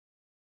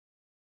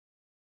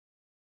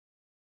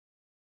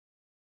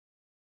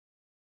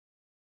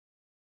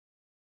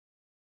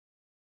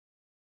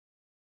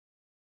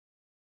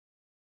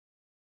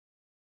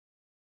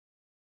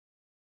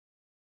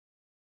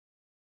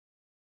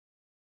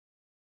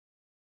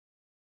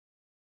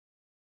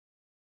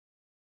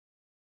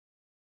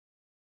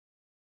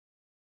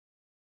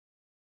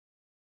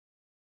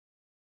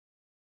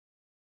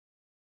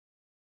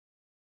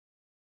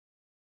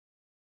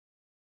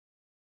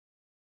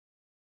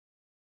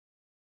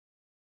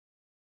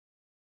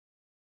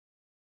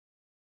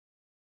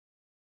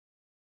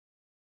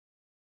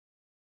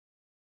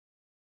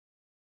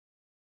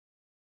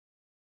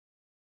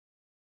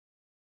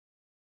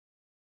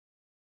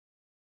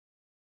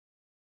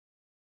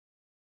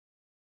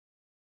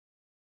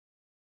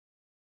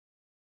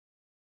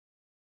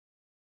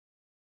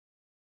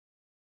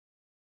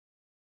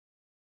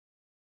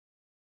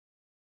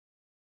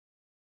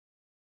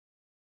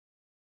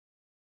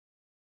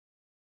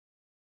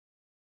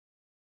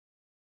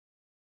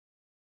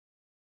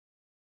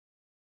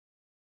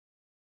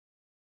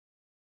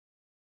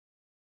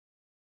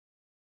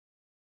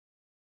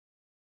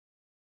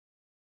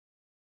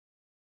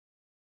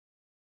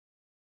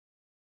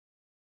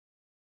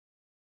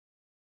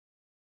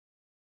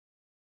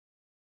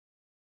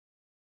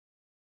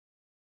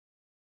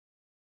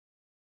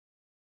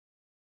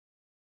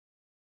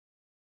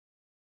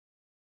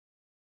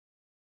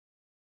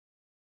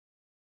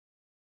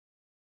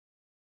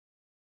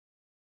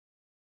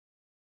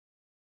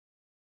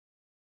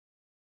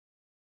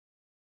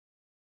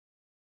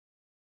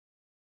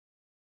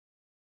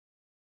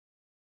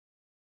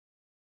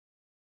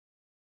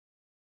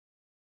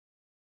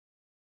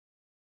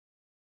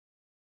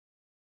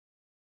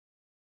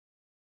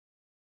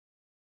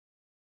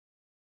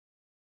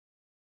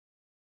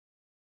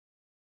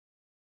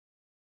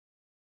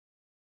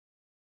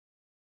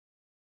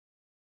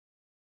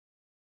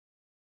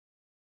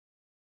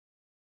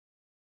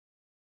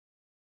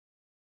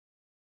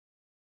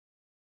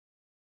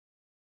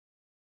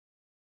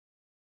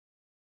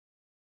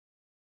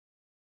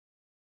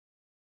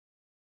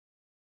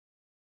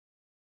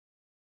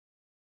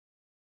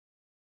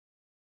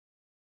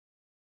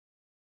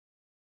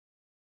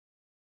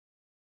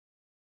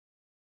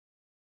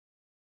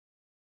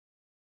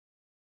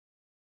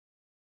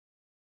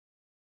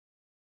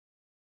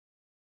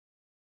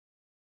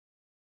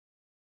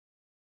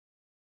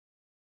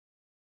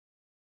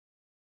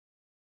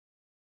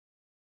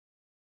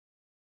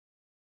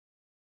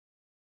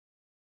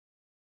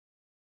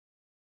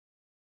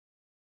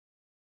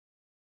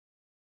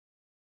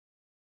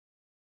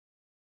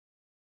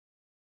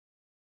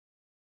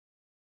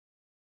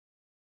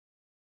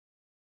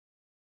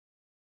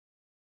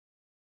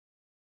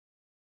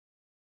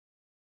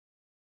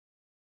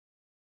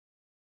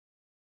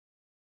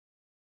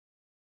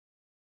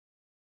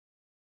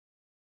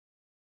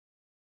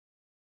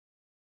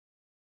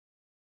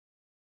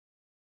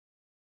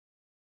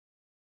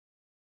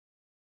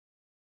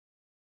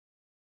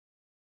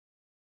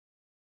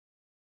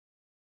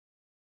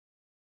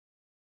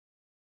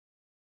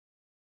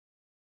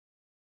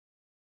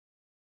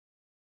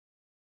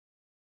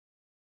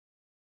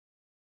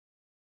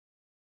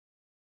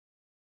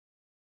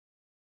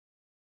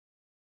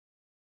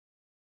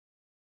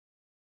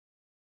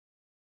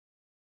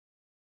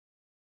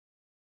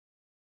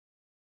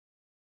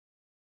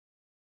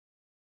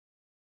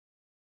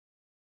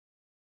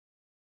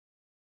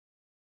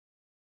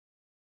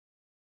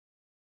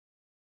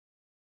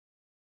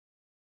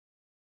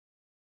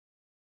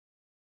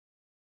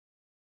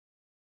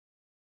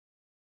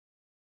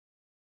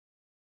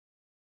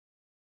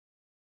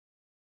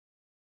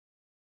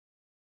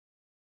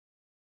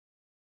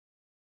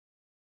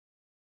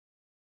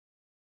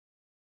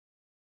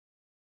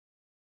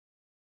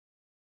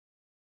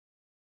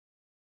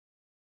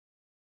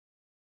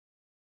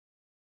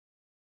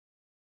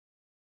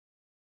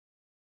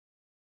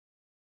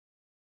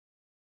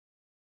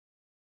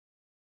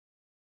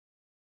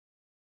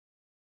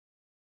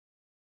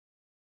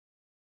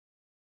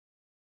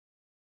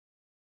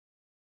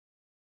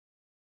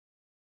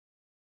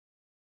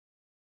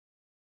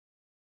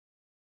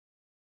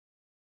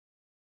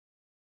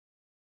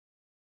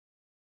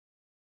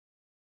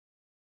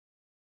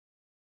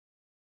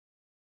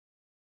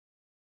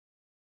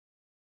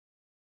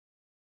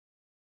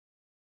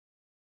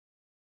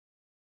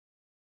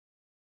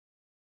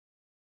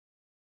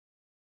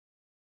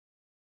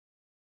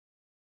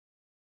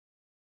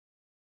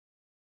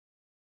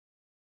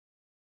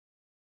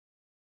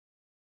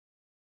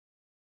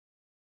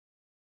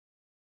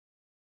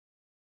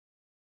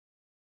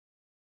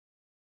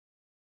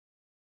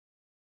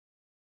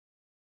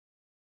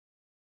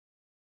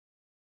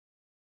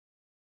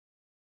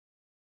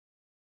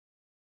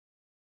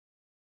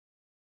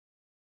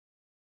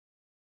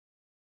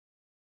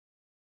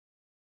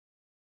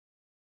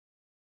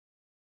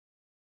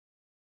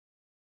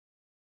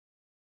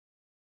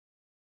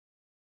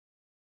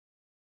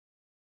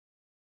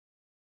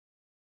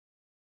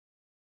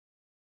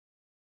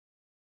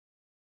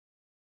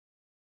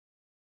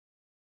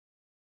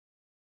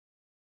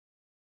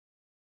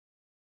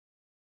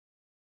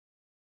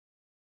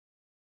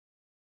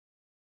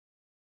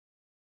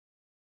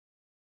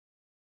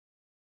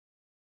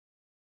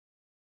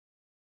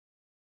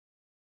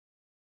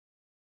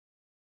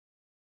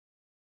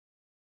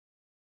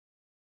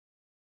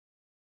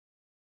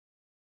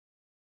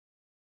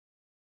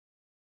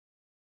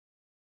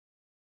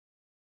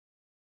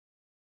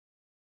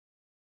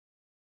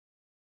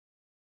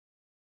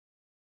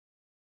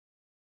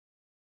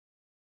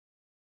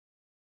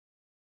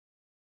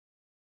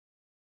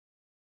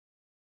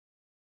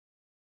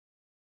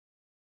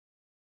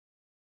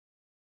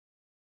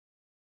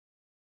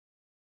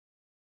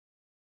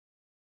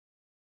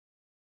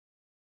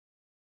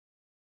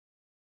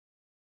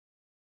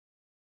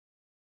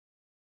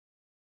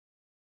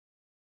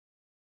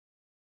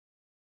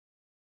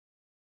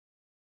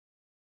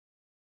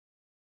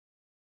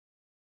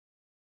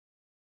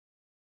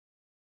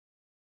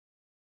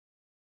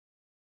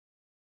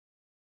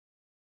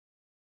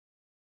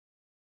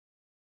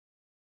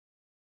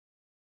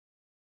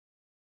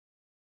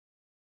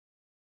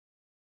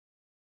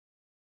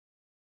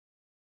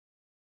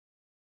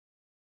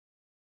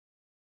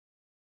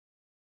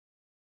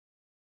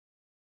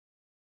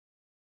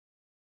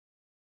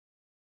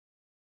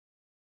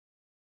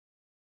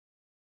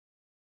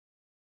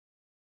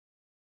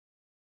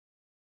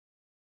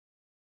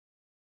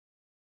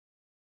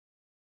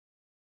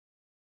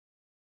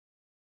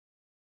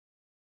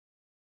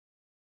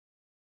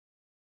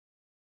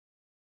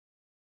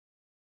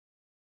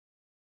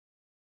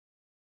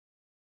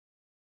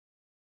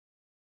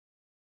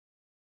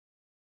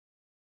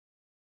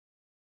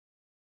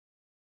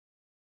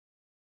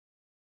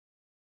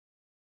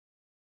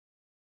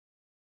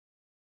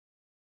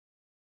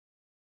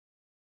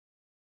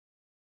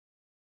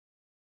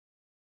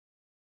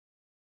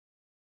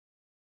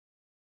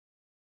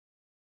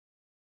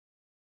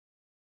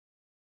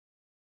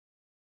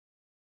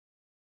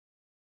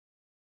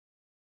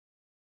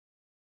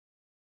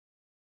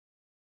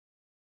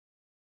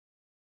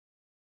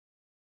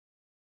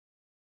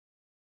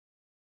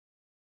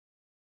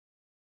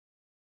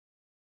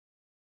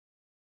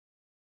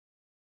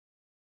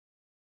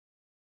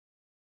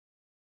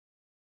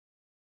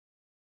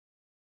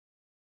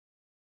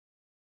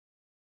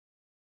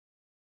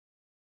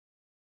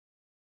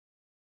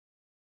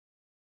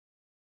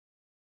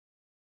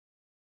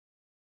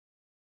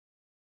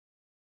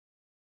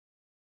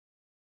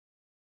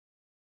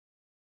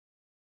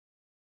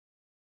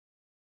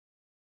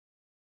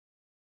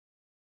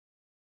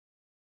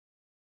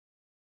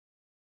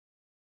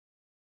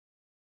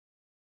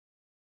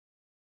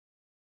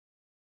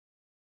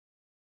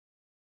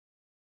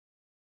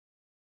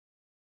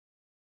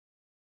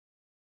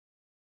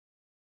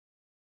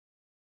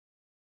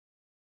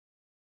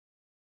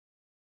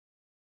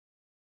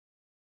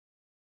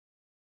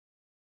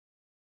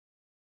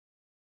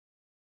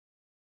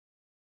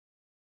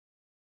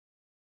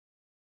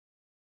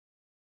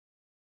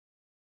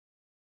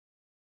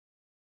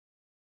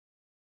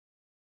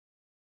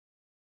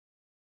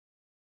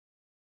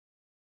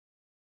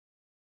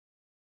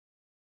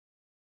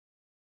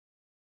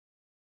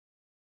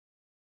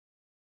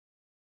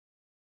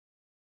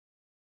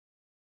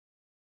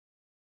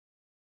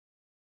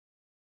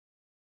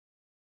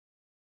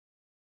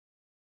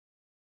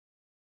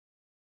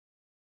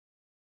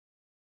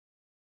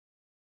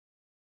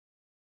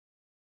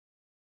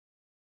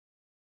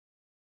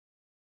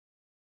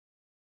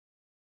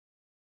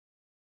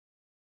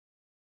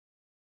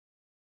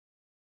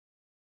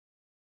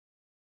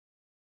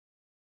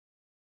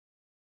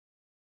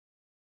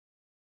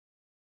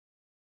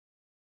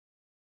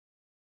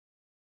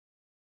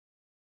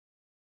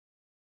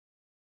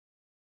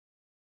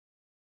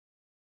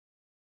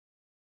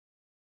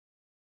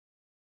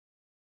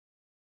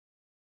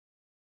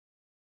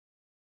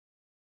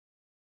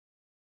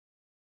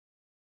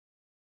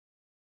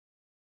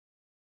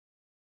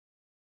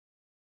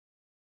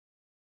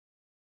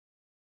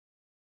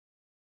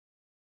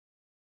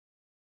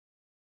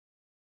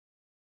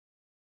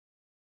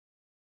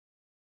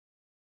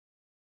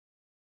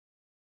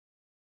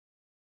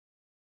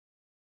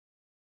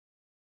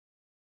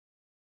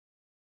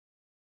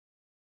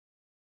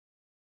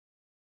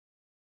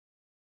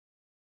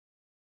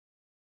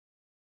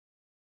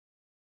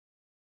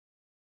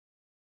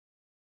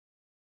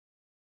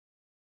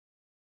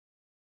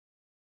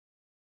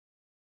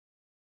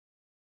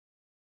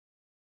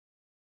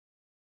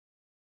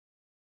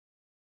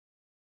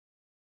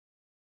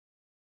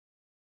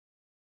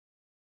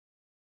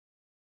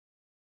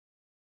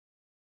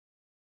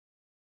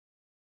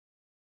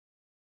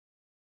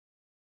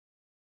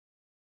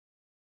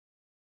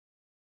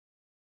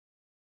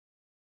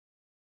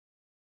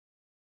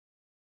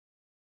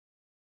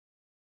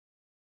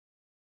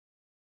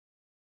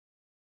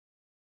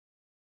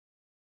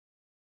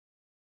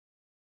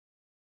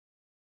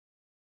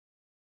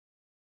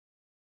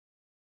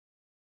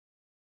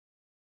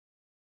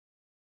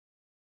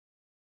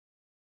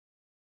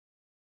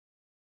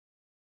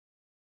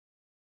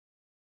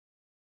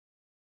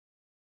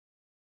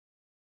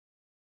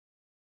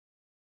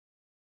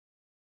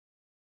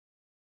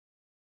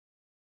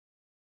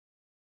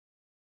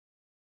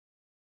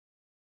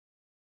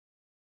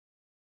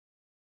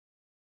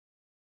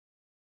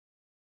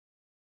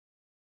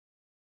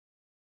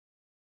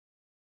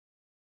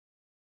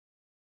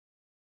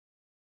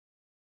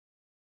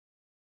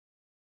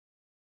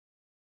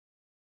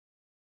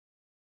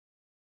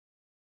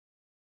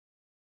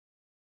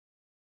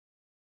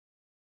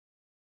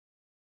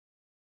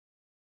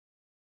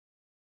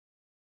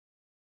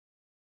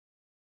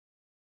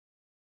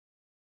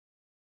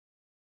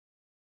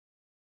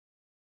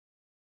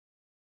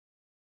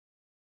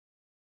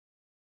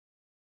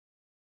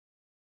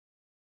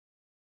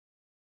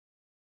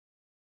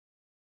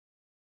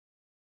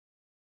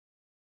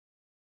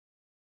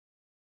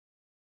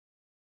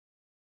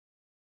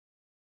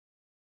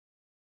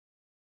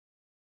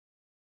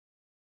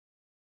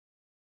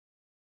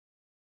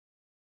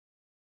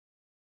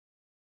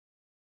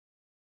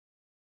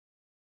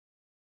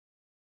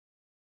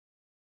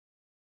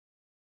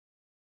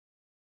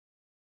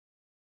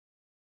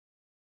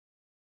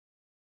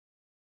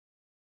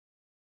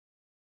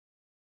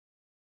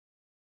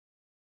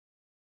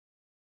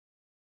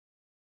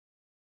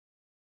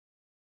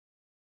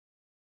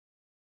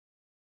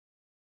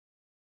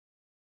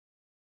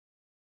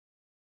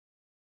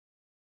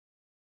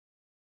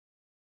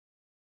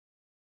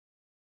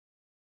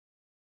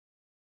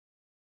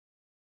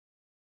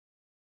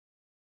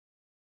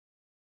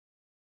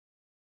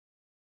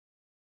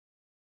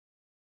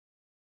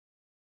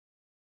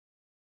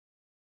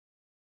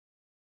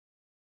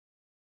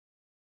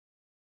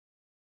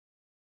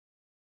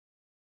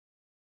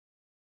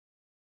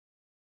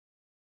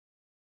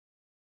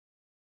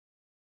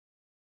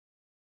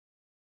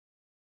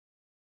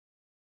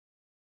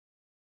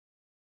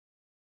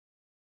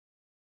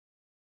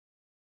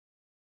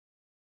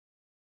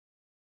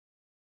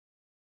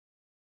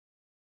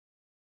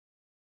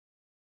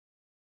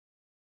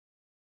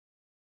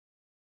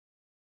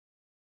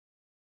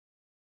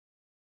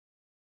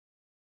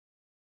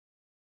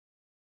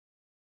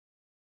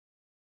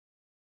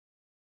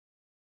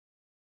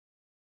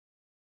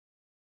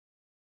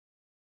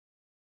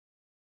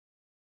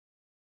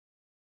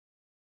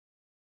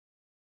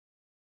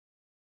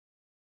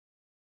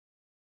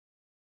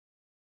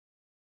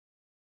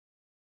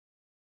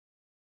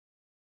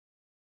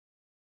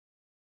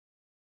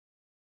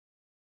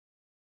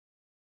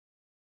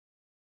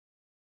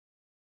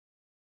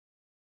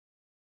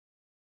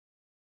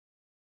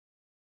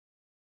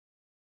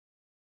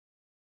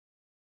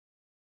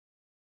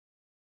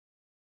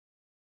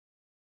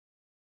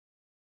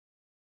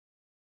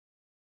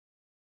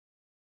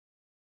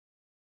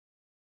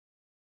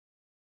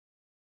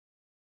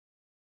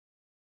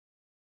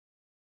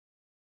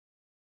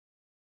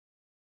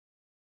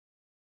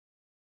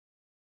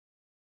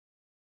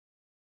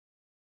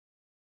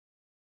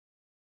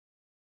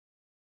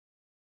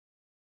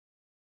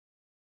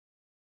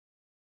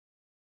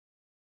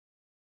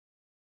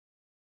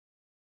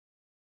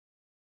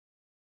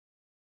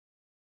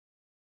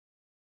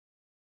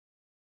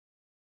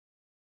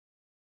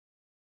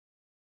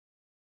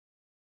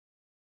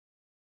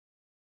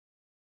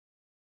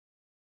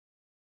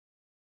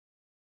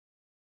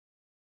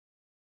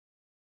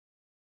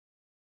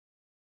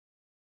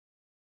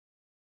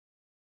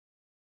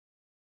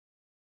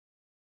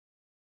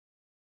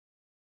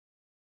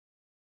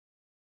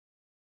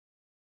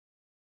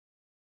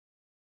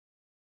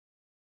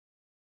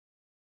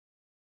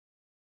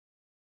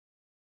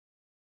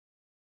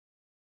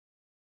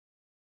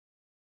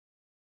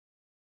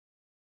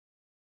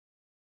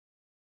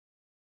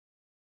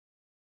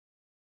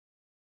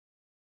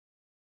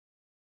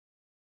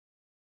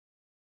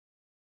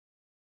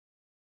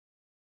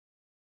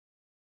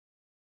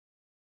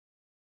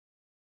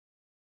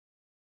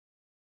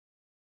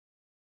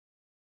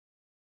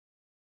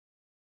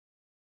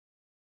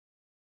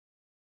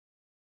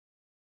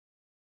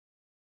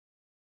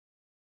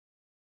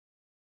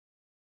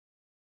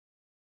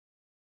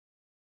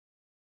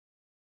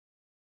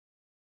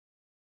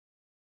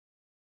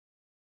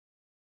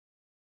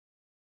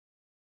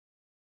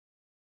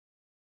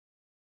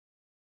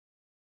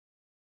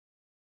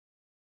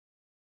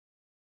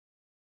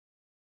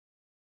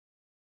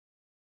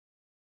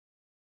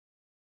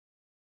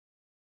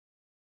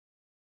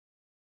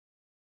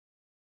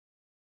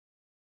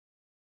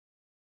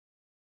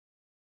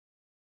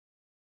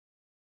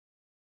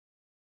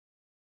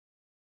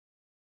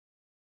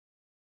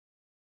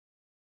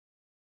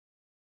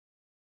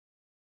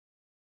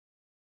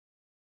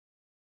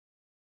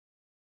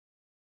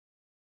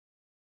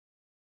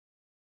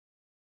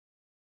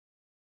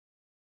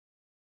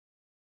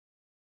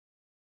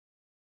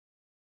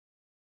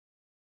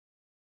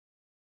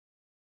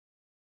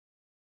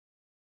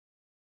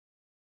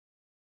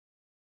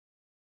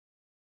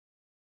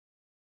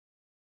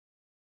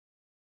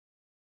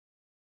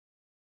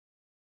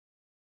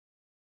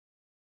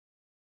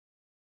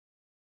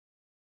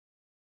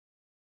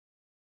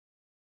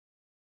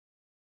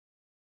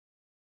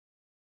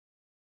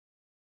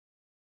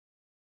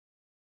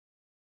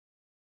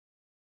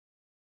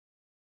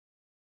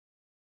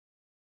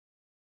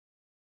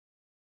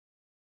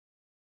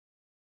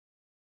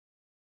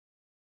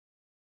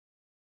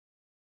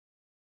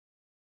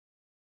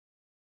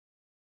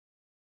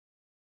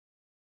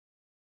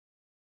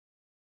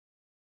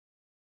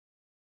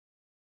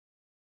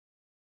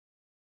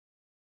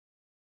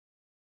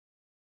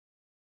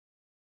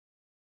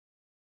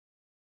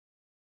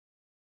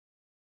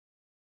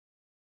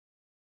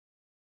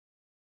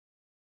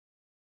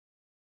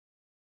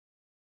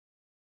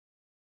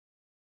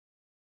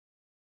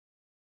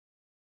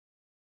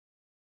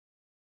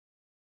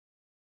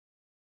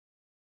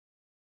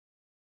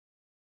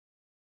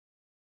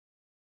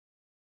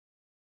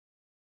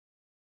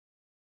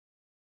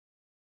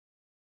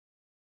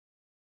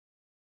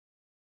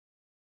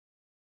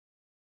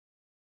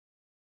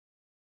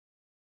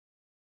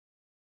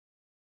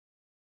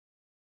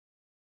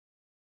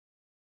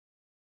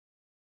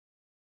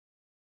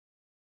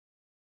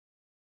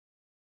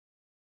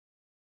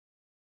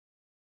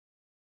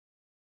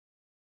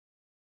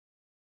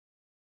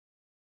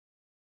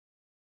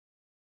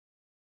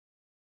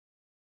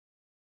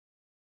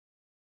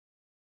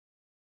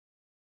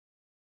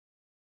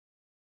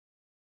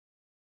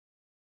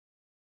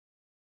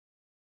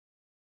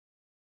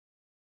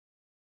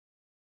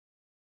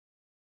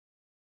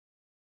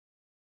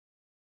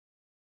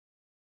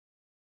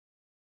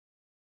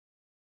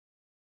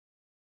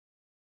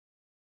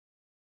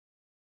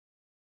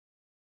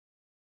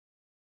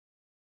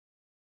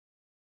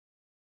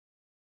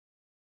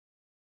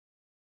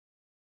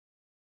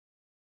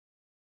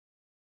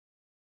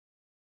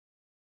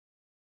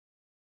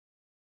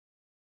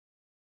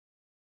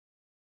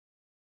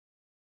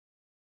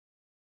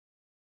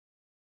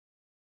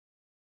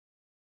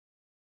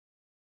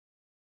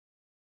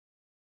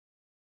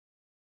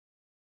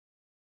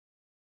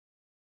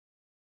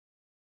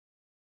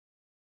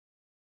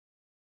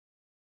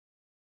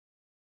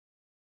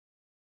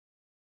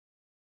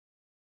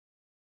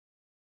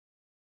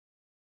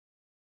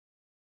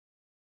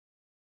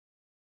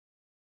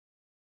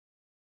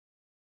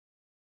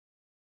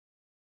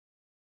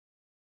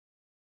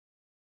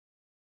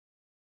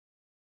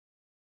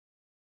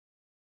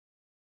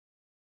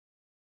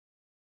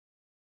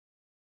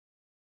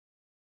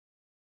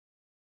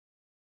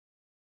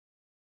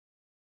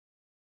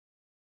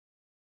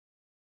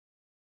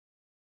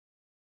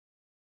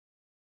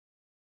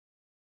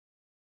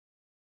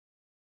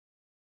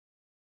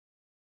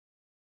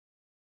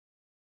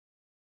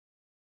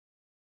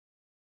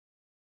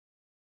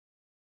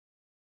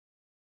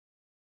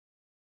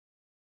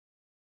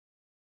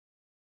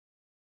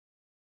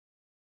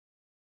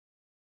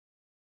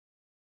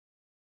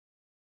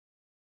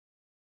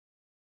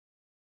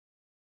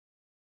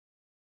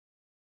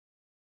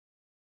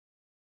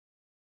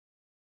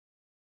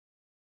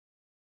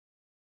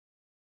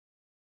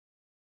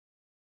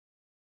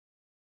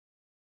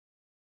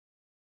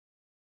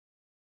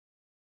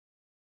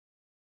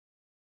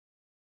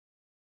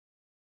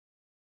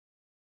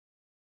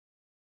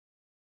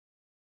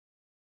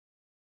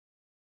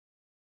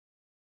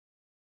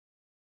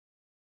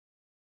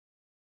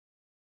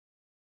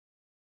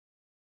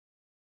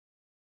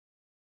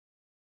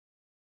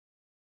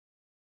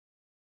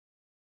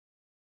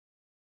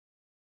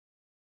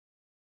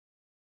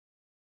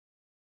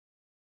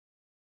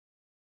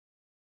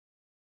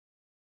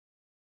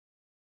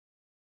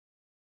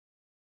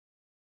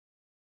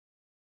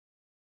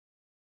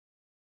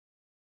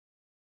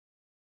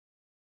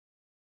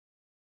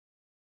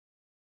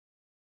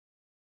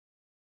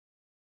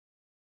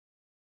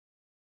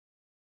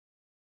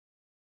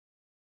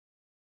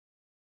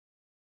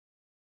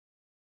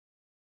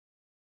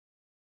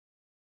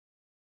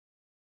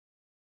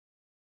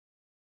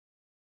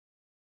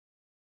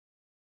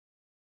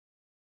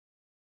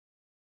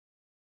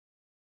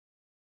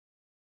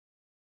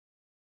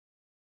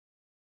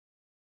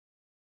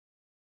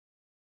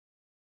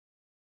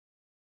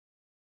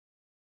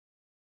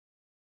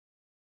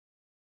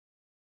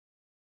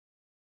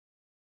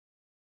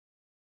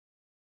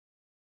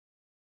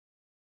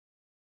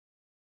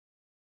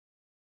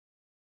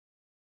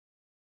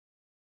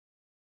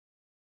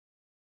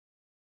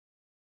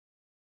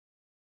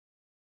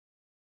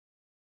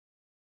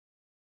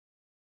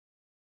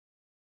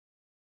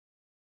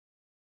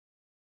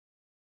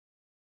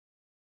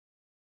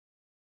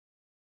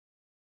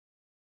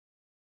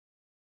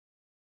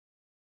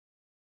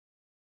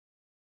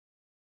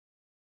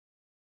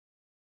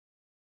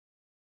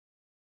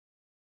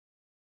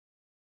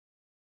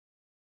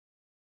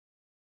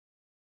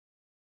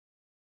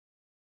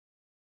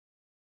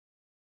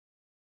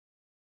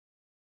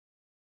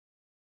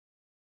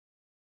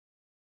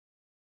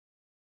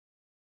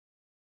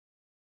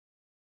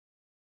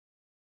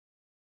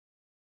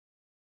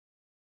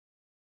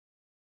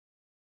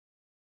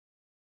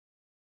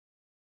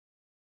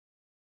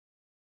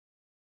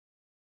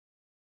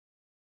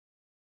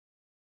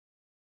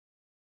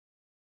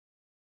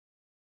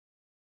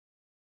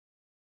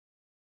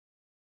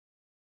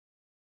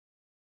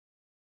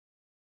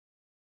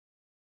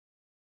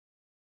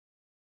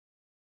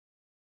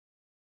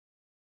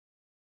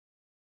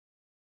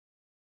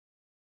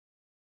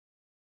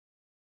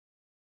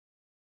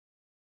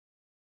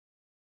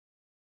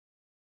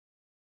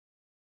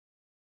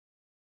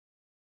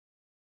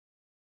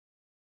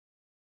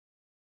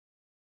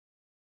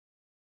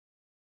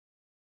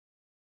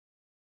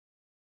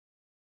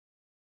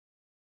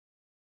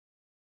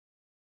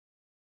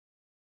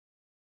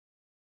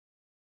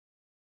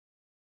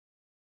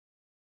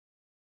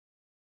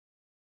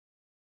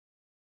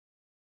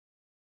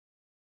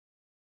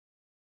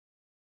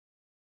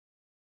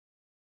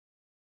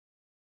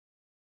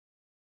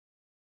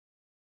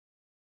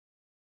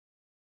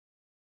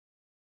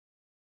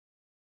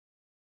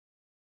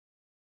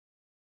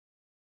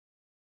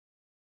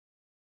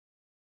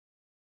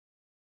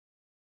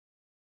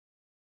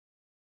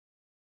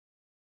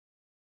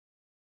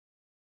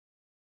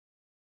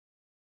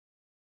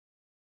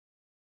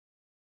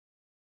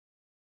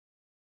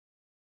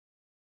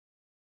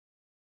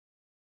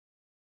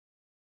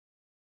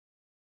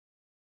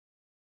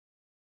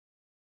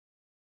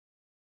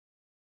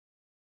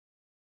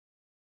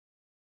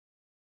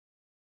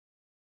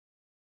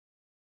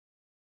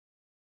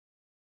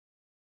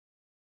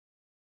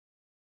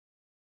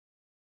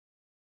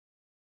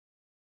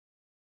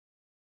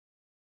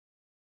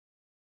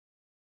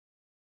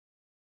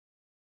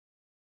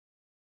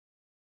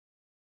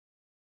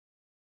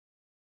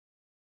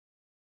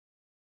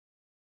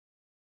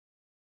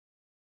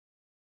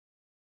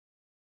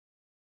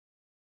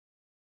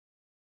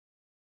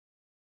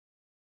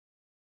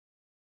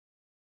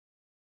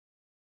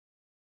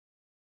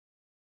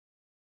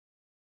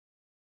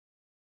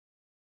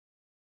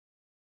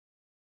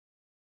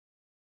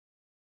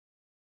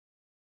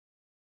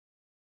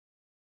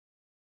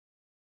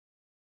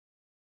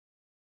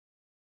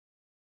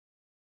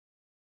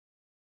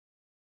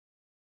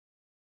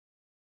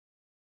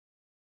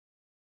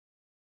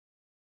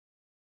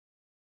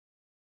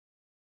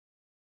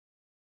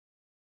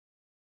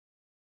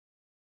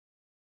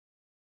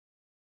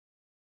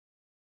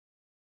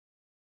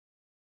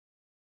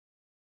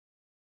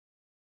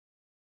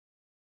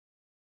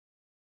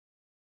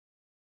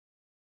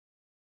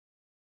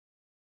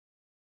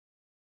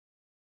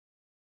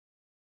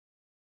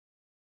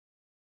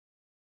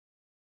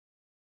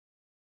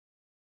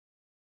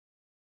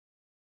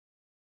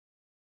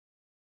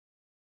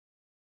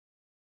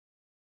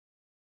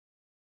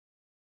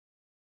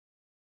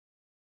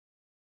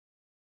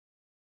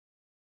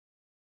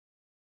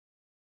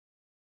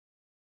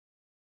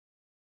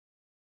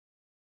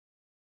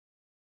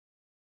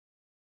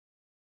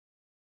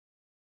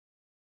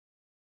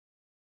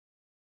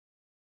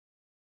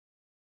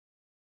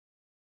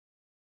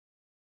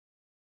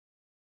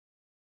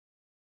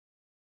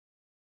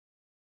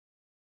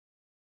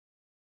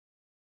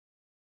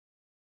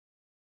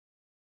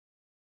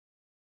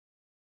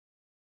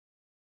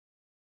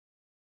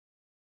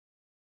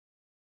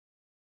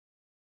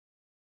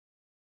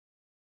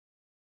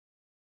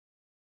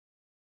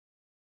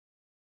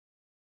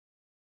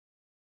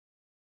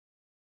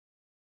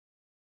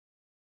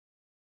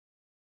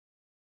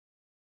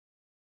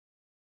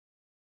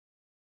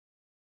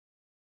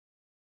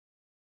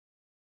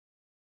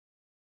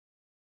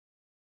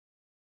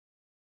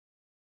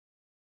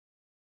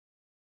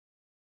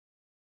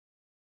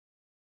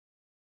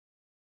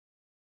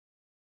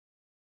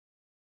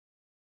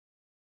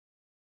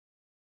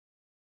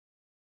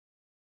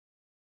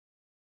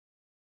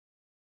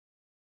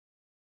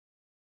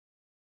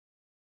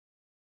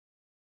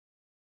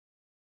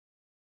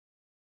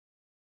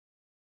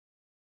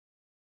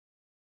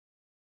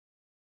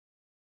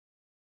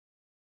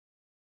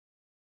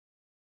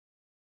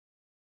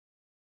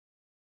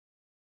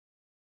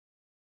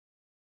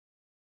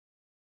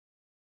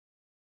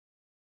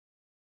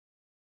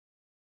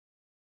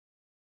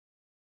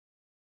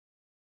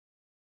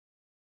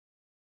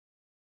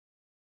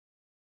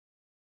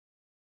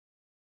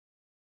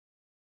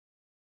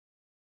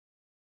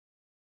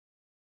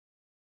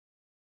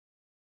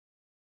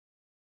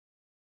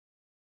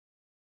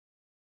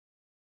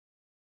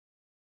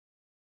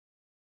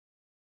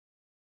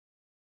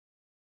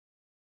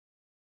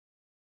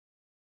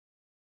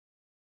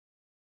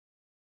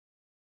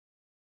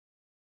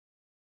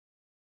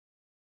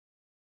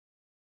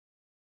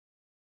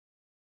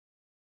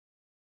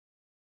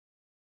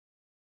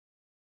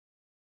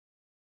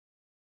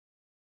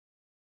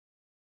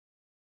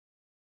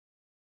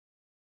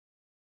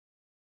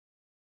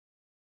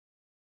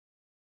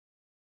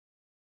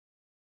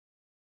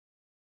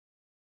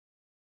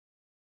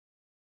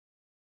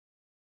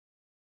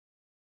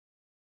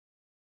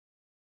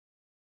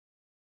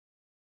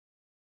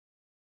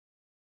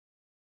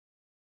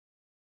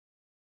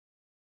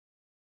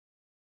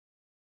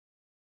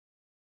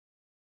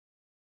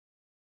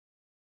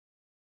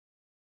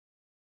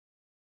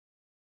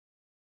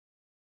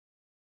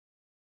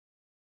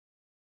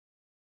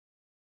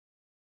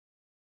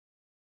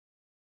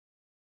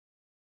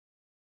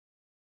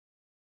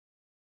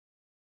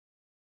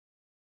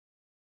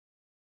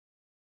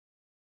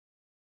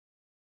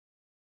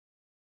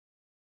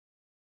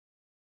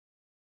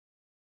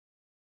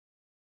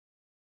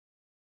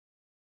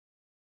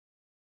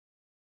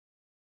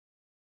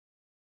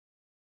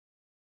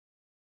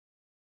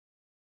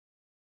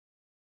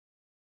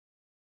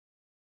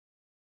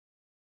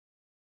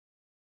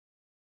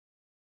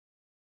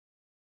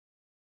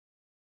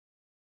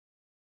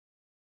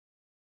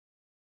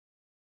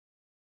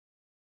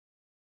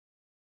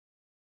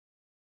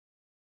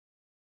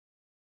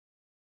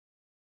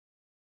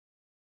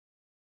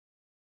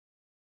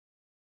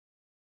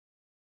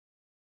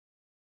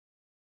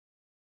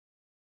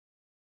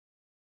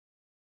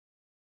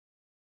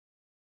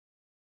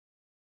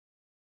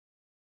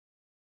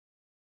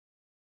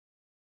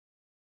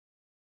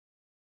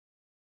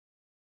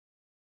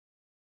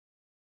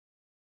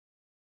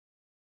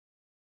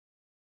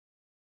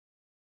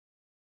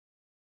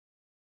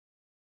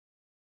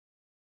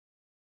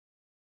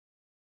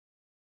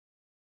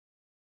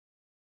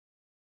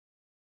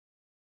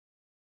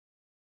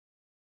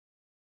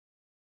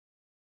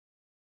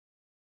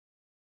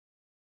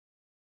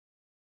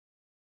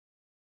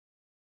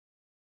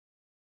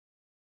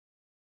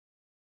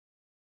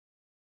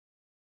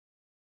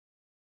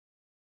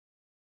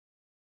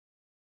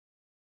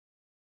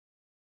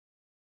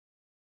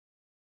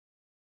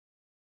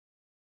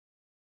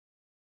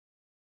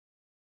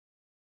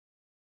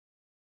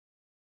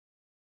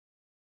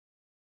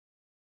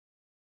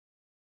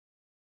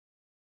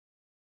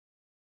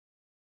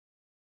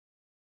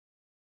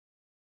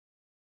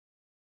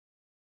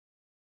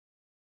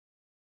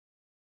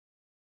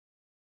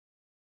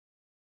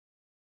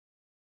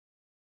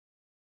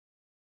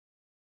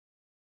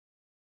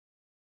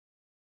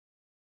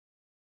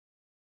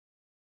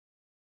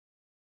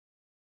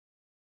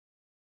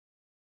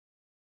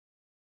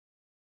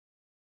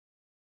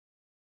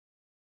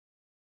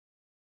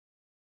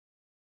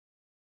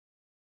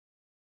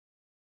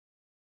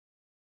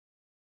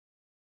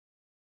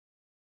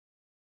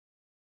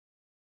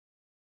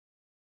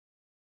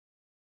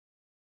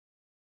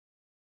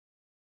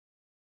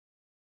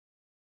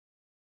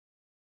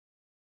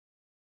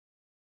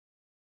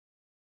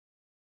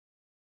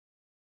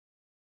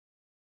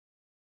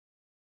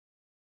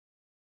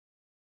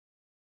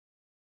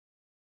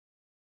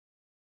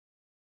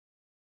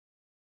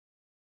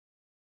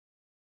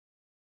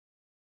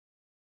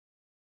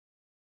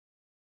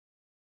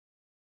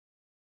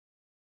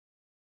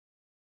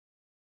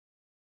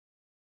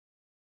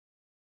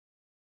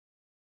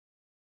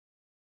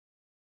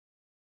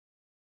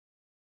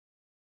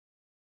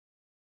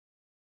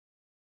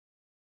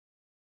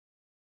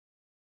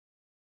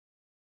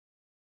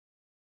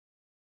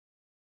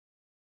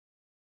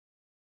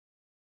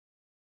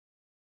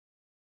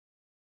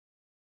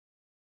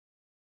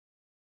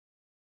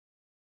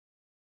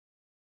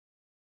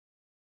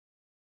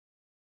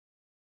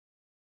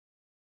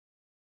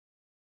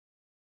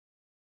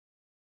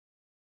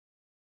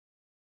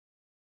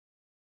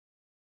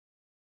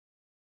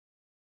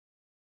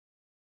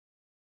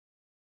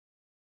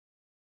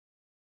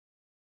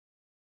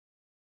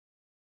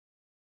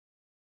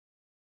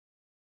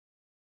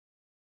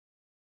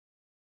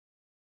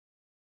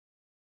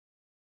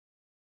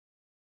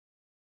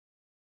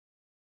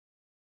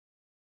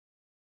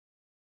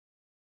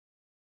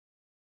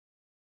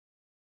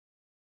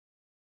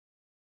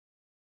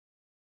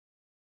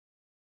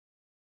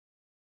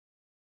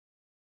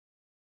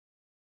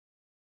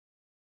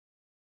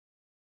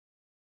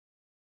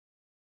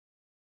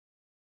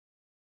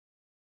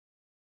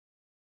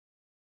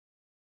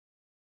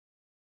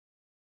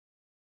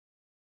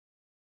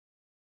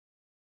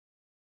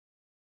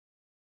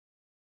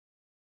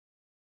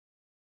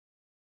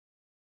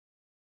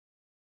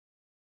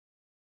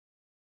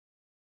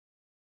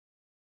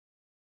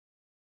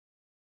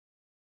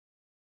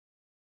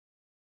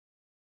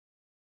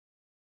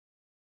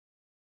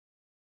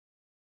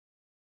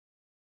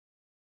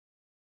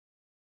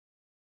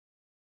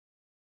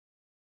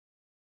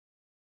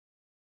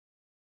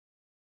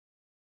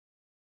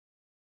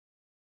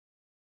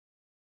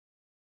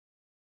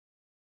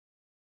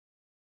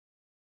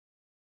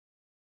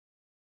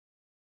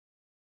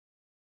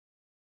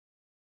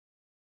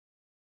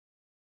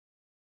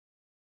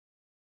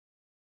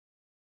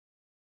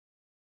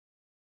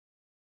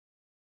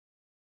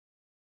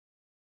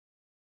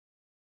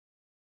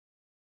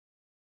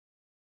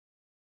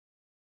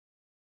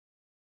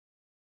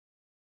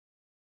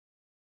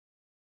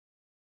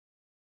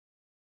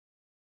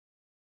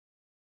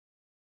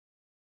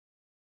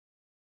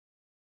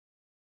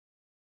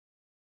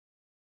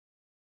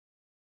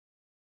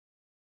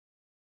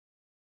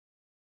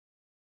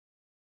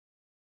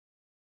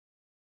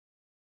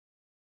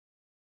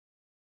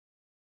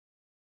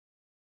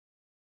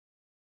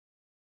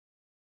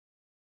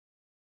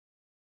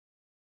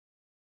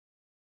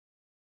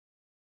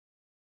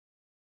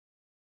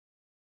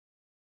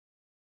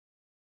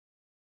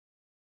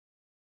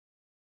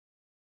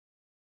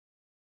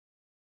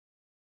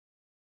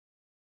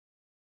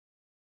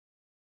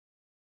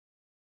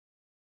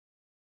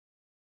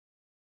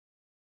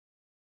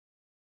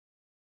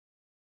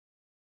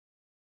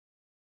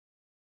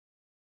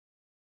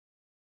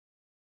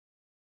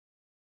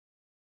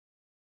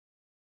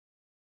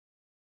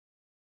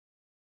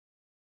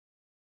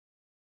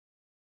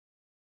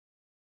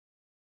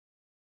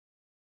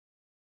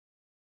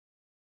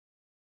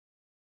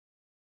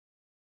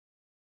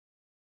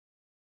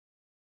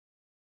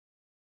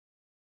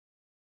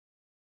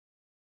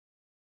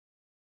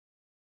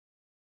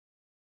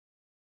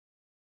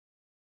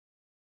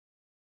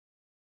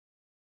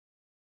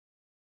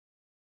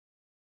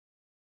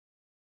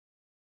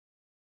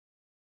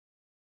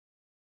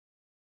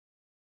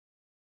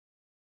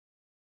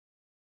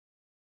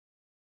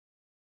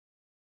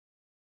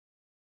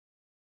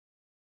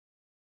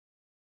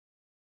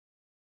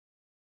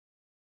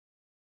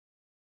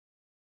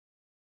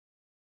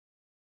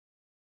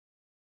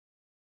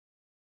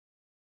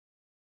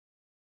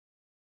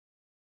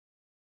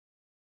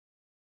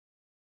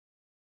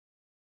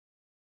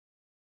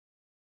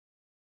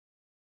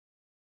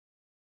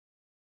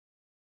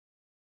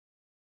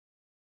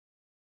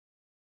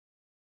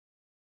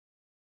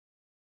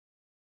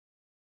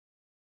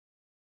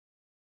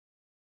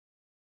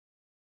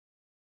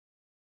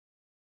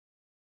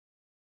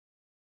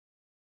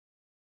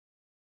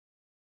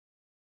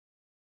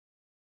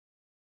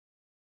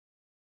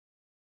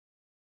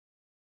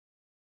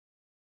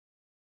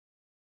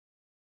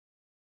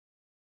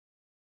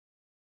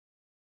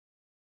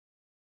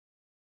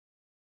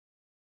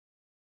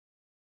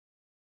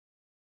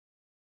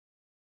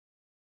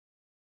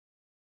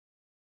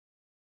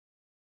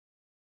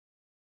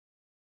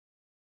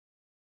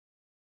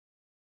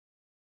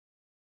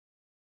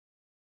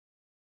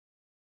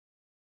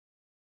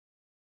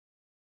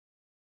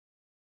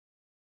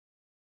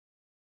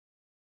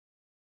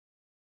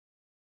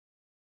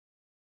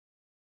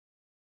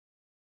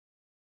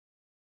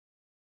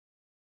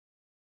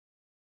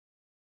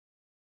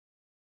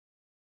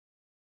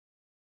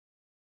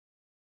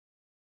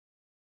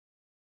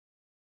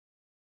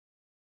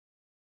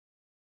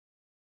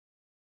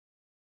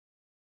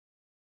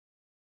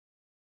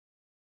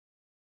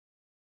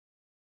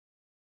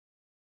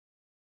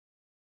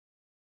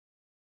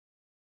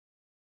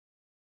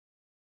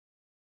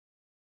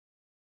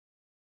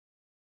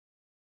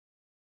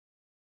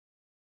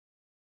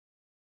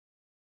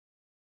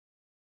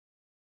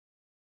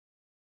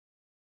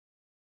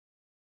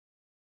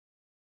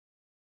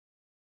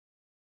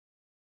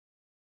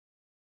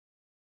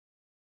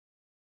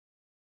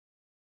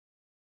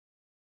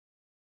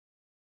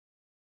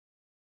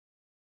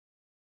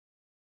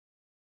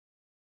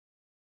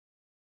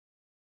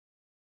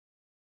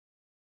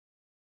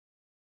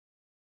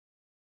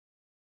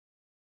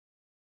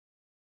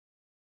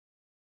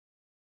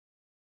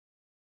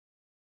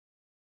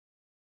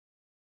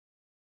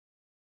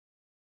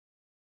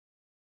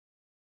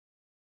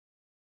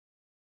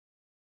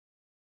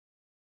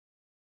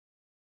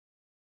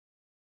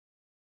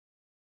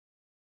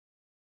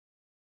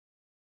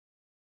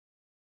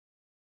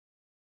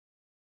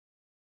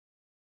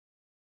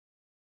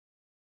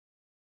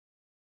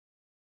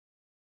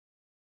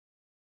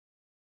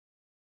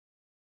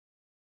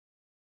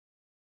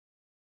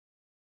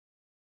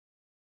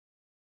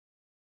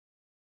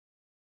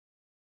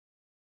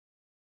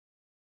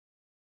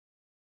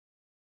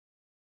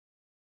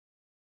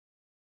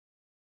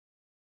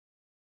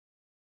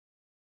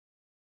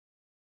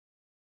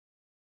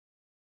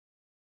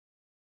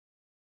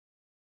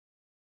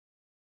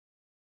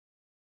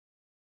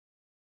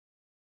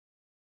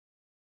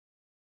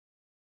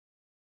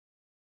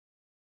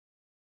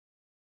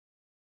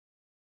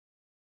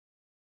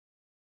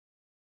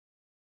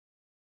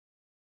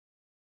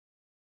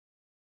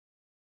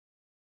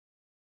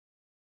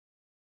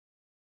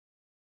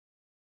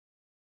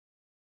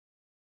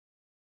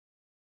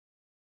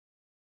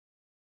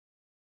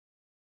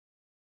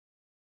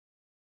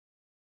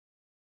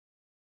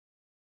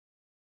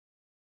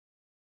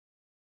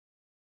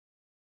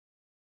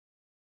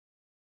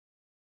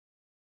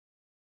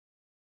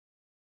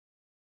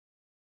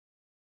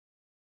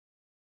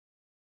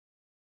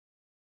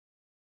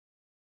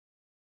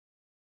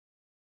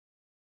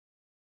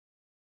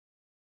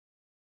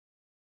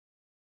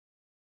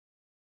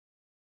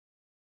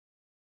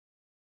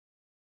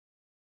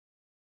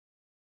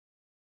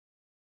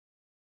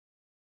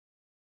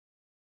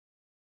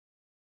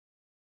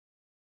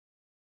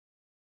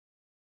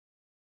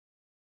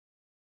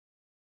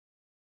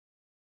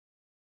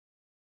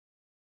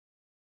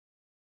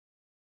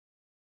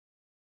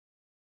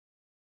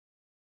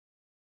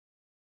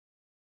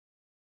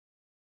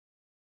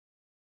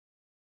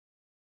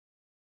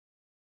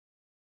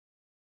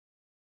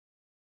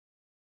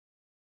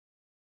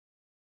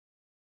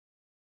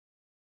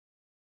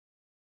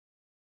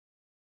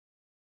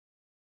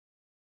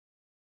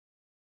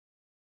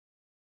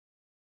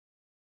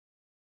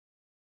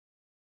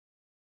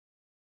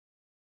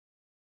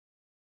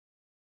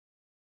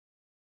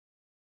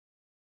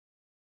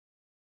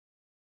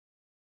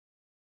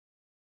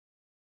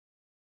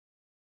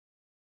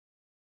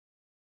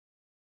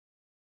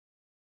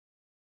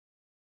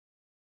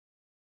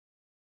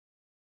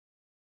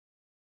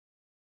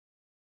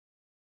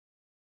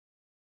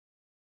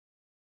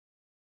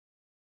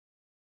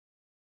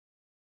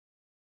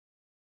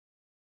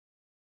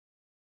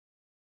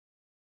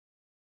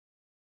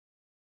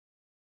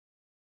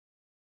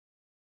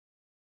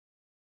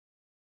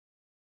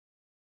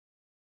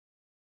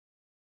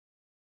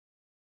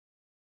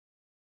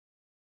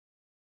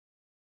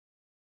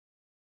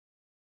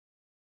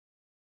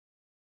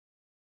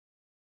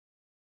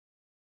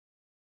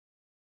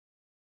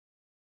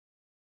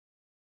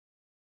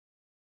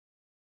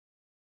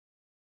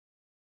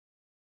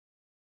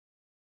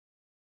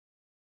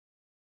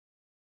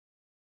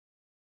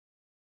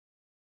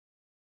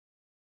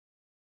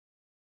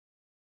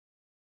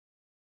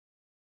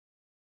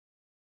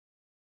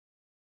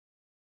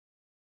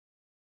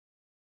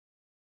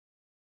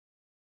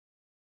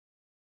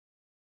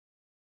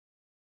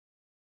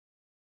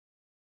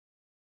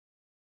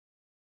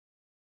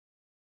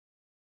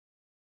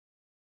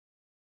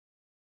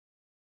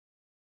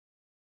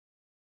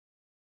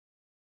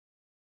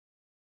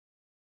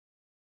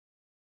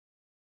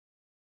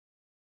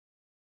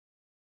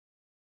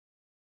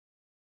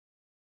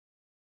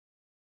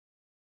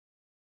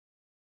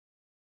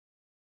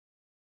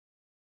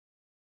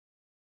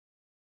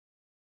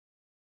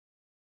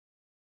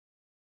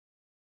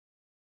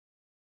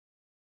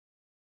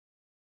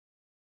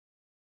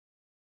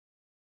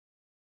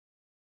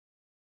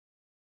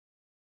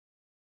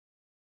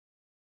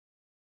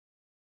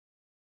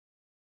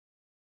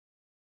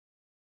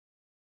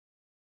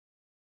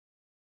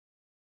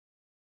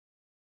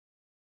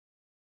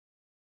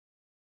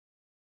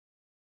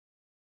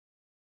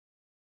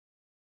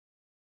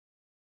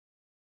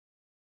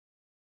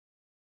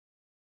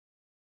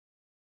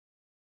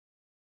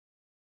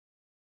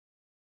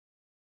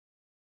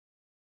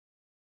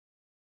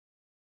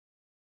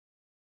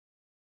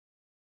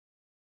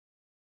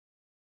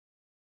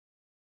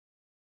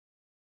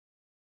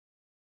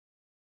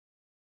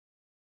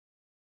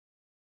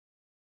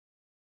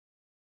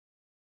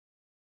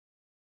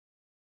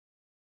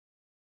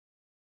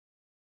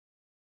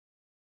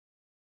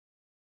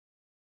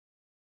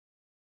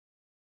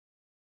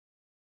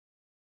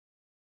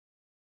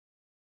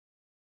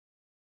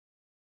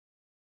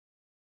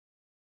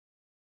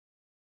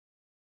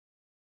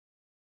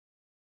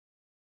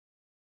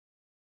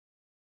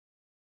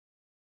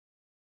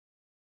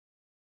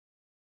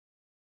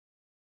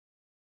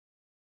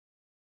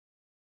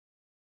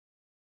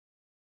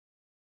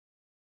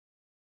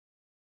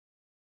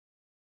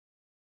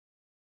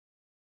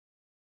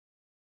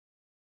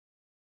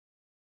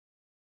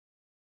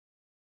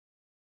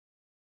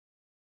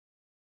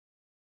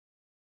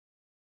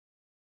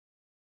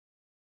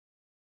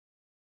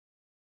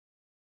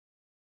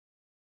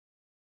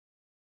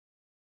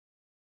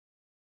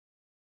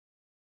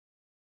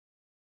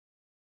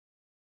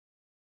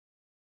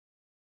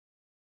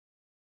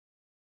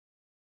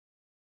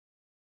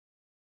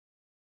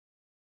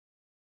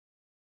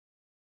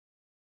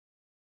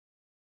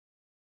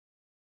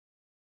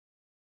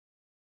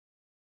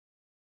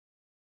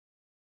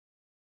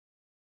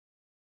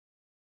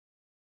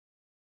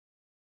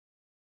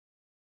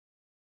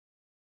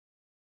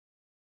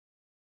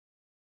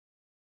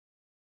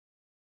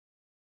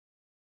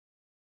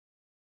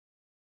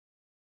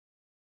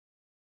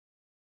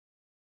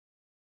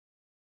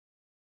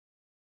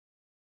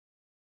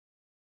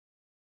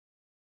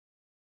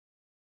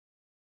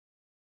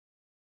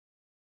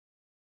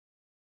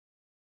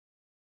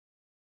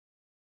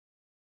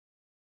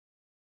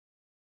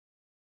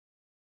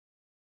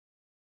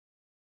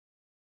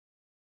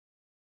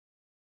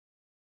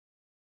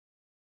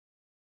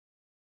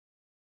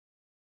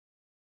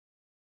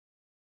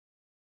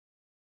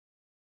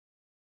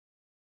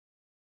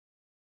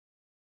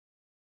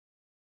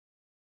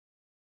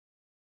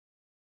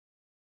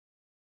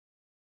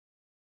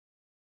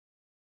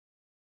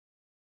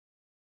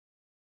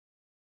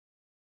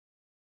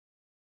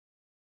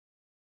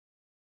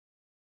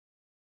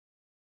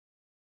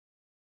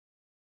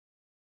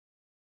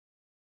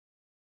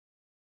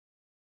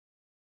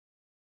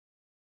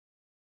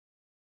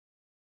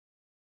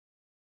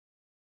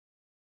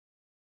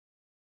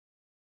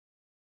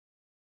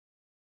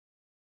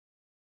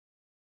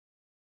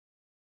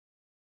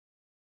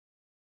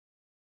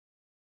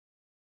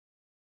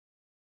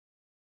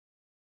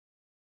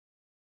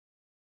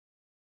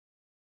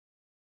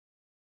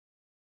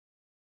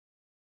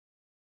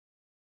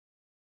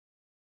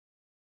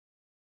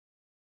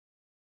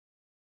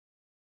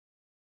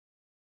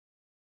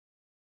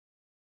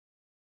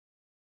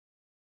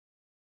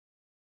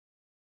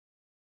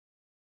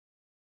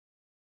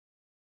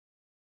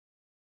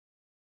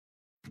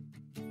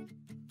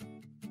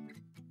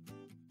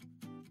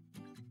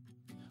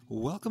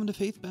 Welcome to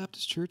Faith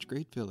Baptist Church,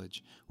 Great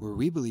Village, where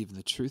we believe in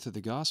the truth of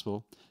the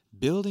gospel,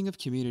 building of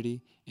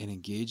community, and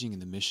engaging in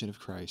the mission of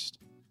Christ.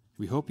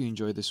 We hope you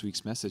enjoyed this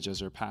week's message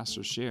as our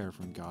pastors share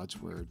from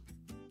God's Word.